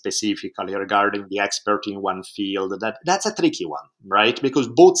saying specifically regarding the expert in one field, that's a tricky one, right? Because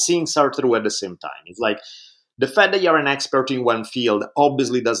both things are true at the same time. It's like, the fact that you're an expert in one field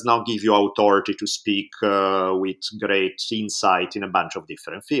obviously does not give you authority to speak with great insight in a bunch of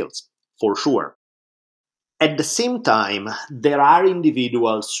different fields, for sure. At the same time, there are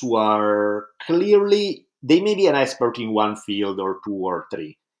individuals who are clearly, they may be an expert in one field or two or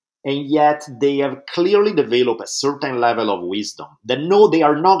three, and yet they have clearly developed a certain level of wisdom that know they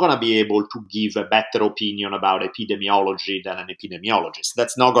are not going to be able to give a better opinion about epidemiology than an epidemiologist.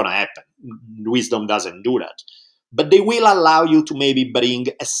 That's not going to happen. Wisdom doesn't do that. But they will allow you to maybe bring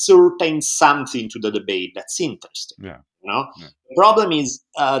a certain something to the debate that's interesting. Yeah. Yeah. The problem is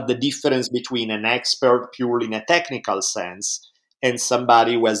the difference between an expert purely in a technical sense and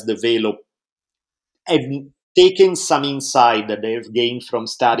somebody who has developed and taken some insight that they've gained from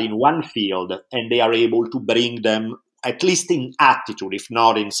studying one field, and they are able to bring them, at least in attitude, if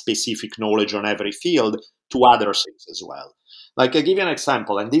not in specific knowledge on every field, to other things as well. Like, I'll give you an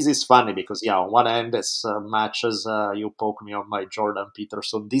example, and this is funny because, on one end, as much as you poke me on my Jordan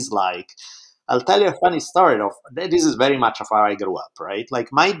Peterson dislike, I'll tell you a funny story of this is very much of how I grew up, right? Like,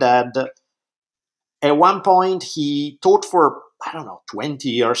 my dad, at one point, he taught for, 20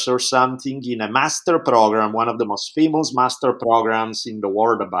 years or something in a master program, one of the most famous master programs in the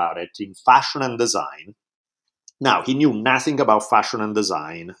world about it, in fashion and design. Now, he knew nothing about fashion and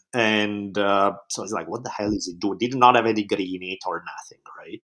design, and so he's like, what the hell is he doing? Did not have a degree in it or nothing,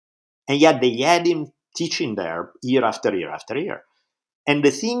 right? And yet they had him teaching there year after year after year. And the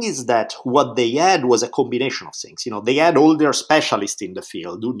thing is that what they had was a combination of things. They had all their specialists in the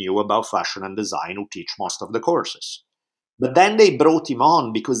field who knew about fashion and design, who teach most of the courses. But then they brought him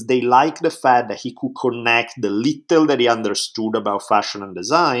on because they liked the fact that he could connect the little that he understood about fashion and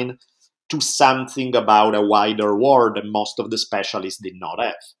design to something about a wider world that most of the specialists did not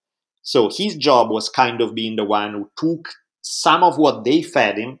have. So his job was kind of being the one who took some of what they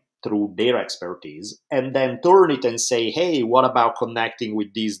fed him through their expertise and then turn it and say, hey, what about connecting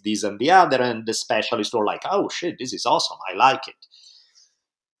with this, and the other? And the specialists were like, oh, shit, this is awesome. I like it.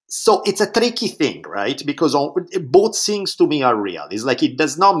 So it's a tricky thing, right? Because both things to me are real. It's like, it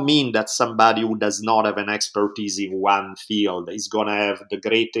does not mean that somebody who does not have an expertise in one field is going to have the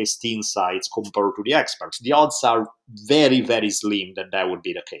greatest insights compared to the experts. The odds are very, very slim that would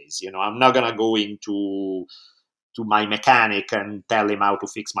be the case. I'm not going to go into my mechanic and tell him how to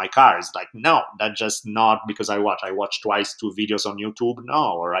fix my car. It's like, no, that's just not because I watch twice 2 videos on YouTube.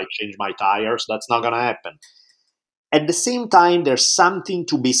 No, or I change my tires. That's not going to happen. At the same time, there's something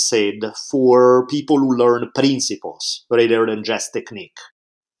to be said for people who learn principles rather than just technique.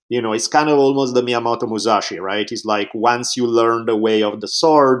 It's kind of almost the Miyamoto Musashi, right? It's like, once you learn the way of the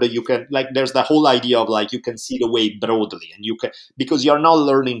sword, you can, like, there's the whole idea of like, you can see the way broadly, and you can, because you're not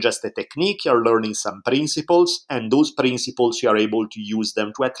learning just a technique, you're learning some principles, and those principles, you are able to use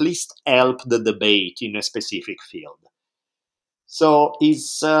them to at least help the debate in a specific field. So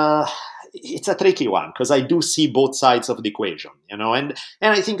it's a tricky one because I do see both sides of the equation, and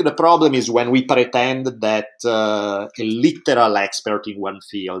I think the problem is when we pretend that a literal expert in one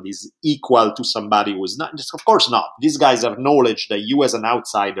field is equal to somebody who's not. Of course not. These guys have knowledge that you as an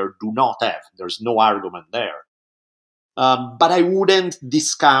outsider do not have. There's no argument there. But I wouldn't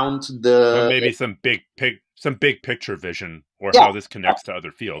discount But the. maybe some big picture vision, or Yeah, how this connects to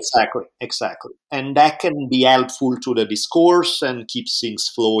other fields. exactly. And that can be helpful to the discourse and keeps things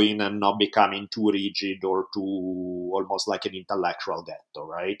flowing and not becoming too rigid or too almost like an intellectual ghetto,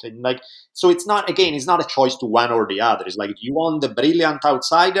 right? And so it's not a choice to one or the other. It's like, do you want the brilliant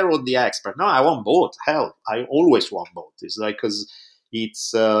outsider or the expert? No, I want both. Hell, I always want both. It's like, because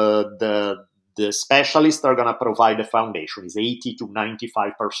it's the specialists are going to provide the foundation. It's 80 to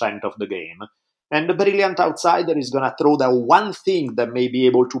 95% of the game. And the brilliant outsider is going to throw that one thing that may be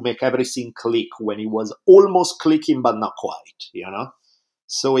able to make everything click when it was almost clicking, but not quite,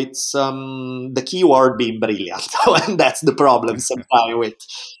 So it's the key word being brilliant. And that's the problem sometimes with.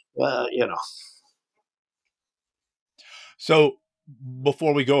 So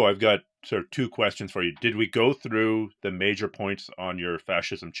before we go, I've got sort of two questions for you. Did we go through the major points on your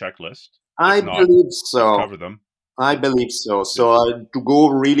fascism checklist? I If not, believe let's so. cover them. I believe so. So to go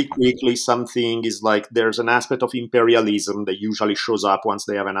really quickly, something is like there's an aspect of imperialism that usually shows up once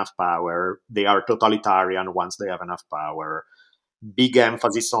they have enough power. They are totalitarian once they have enough power. Big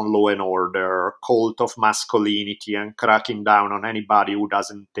emphasis on law and order, cult of masculinity, and cracking down on anybody who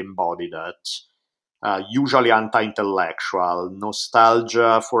doesn't embody that. Usually anti-intellectual,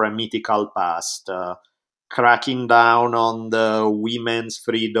 nostalgia for a mythical past. Cracking down on the women's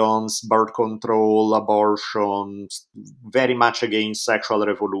freedoms, birth control, abortion, very much against sexual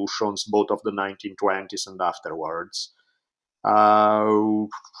revolutions, both of the 1920s and afterwards.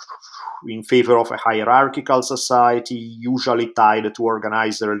 In favor of a hierarchical society, usually tied to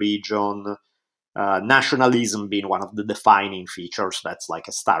organized religion, nationalism being one of the defining features. That's like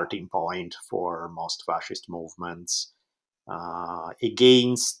a starting point for most fascist movements.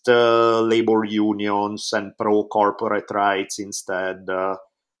 Against labor unions and pro-corporate rights instead.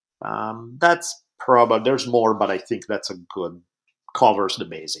 That's probably, there's more, but I think that's a good, covers the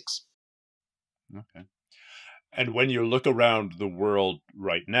basics. Okay. And when you look around the world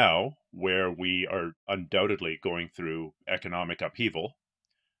right now, where we are undoubtedly going through economic upheaval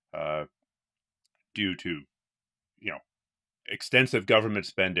due to, extensive government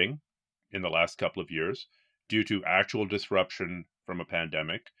spending in the last couple of years, due to actual disruption from a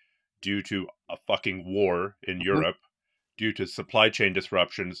pandemic, due to a fucking war in Europe, due to supply chain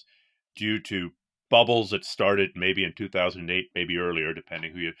disruptions, due to bubbles that started maybe in 2008, maybe earlier,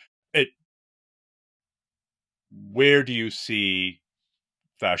 depending where do you see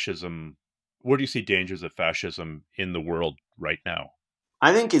fascism? Where do you see dangers of fascism in the world right now?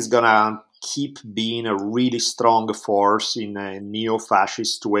 I think it's gonna keep being a really strong force in a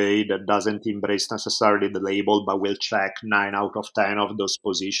neo-fascist way that doesn't embrace necessarily the label, but will check 9 out of 10 of those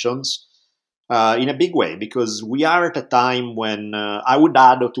positions. In a big way, because we are at a time when I would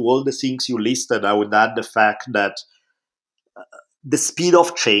add to all the things you listed, I would add the fact that the speed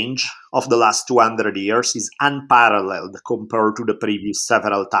of change of the last 200 years is unparalleled compared to the previous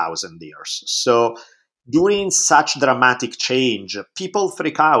several thousand years. So during such dramatic change, people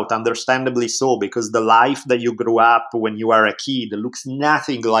freak out, understandably so, because the life that you grew up when you are a kid looks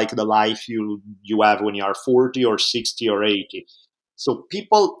nothing like the life you have when you are 40 or 60 or 80. So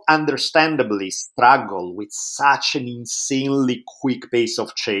people understandably struggle with such an insanely quick pace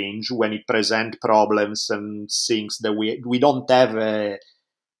of change when it presents problems and things that we don't have a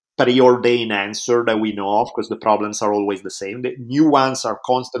preordained answer that we know of, because the problems are always the same. The new ones are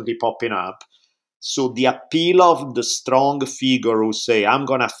constantly popping up. So the appeal of the strong figure who say, I'm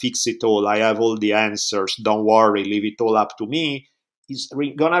going to fix it all, I have all the answers, don't worry, leave it all up to me, is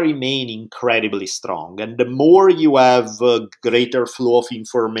going to remain incredibly strong. And the more you have greater flow of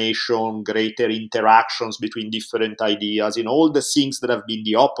information, greater interactions between different ideas, in all the things that have been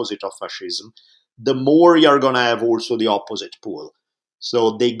the opposite of fascism, the more you're going to have also the opposite pool.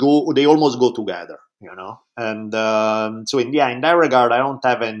 So they almost go together. And so in that regard, I don't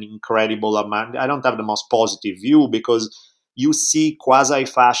have an incredible amount. I don't have the most positive view, because you see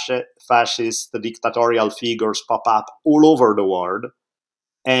quasi-fascist dictatorial figures pop up all over the world,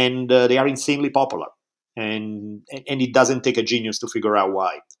 and they are insanely popular. And it doesn't take a genius to figure out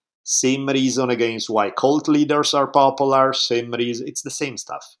why. Same reason against why cult leaders are popular. Same reason. It's the same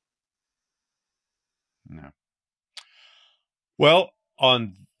stuff. Yeah. Well,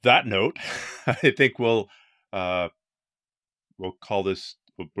 on that note, I think we'll call this.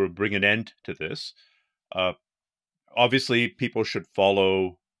 We'll bring an end to this. Obviously, people should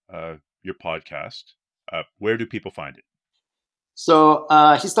follow your podcast, where do people find it? So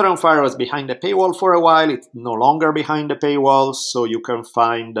History on Fire was behind the paywall for a while. It's no longer behind the paywall, so you can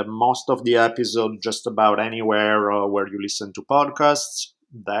find most of the episode just about anywhere where you listen to podcasts.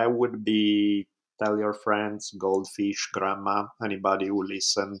 That would be tell your friends, goldfish, grandma, anybody who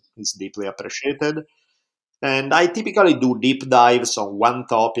listen is deeply appreciated. And I typically do deep dives on one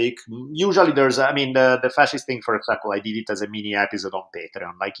topic. Usually the fascist thing, for example, I did it as a mini episode on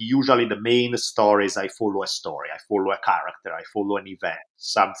Patreon. Like usually the main stories, I follow a story, I follow a character, I follow an event,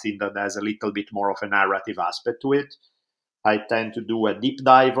 something that has a little bit more of a narrative aspect to it. I tend to do a deep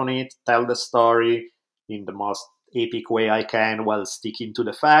dive on it, tell the story in the most epic way I can while sticking to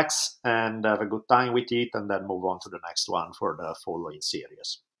the facts and have a good time with it and then move on to the next one for the following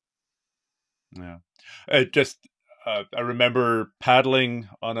series. Yeah. I remember paddling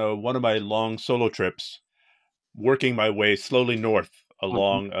on one of my long solo trips, working my way slowly north Mhm.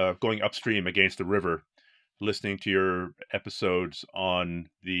 along, going upstream against the river, listening to your episodes on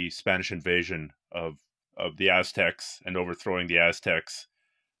the Spanish invasion of the Aztecs and overthrowing the Aztecs,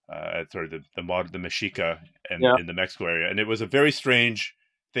 the Mexica and Yeah. in the Mexico area. And it was a very strange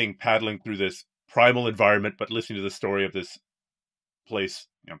thing paddling through this primal environment, but listening to the story of this place,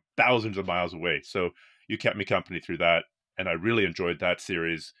 thousands of miles away. So you kept me company through that, and I really enjoyed that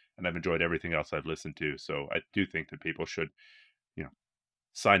series, and I've enjoyed everything else I've listened to. So I do think that people should, you know,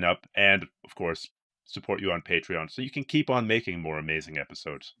 sign up and, of course, support you on Patreon so you can keep on making more amazing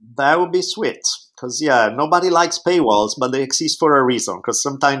episodes. That would be sweet. Because, yeah, nobody likes paywalls, but they exist for a reason. Because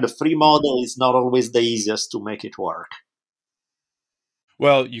sometimes the free model is not always the easiest to make it work.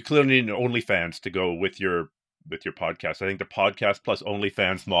 Well, you clearly need an OnlyFans to go with your podcast. I think the podcast plus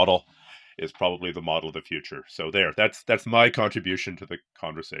OnlyFans model is probably the model of the future. So that's my contribution to the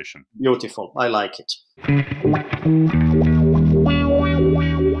conversation. Beautiful. I like it.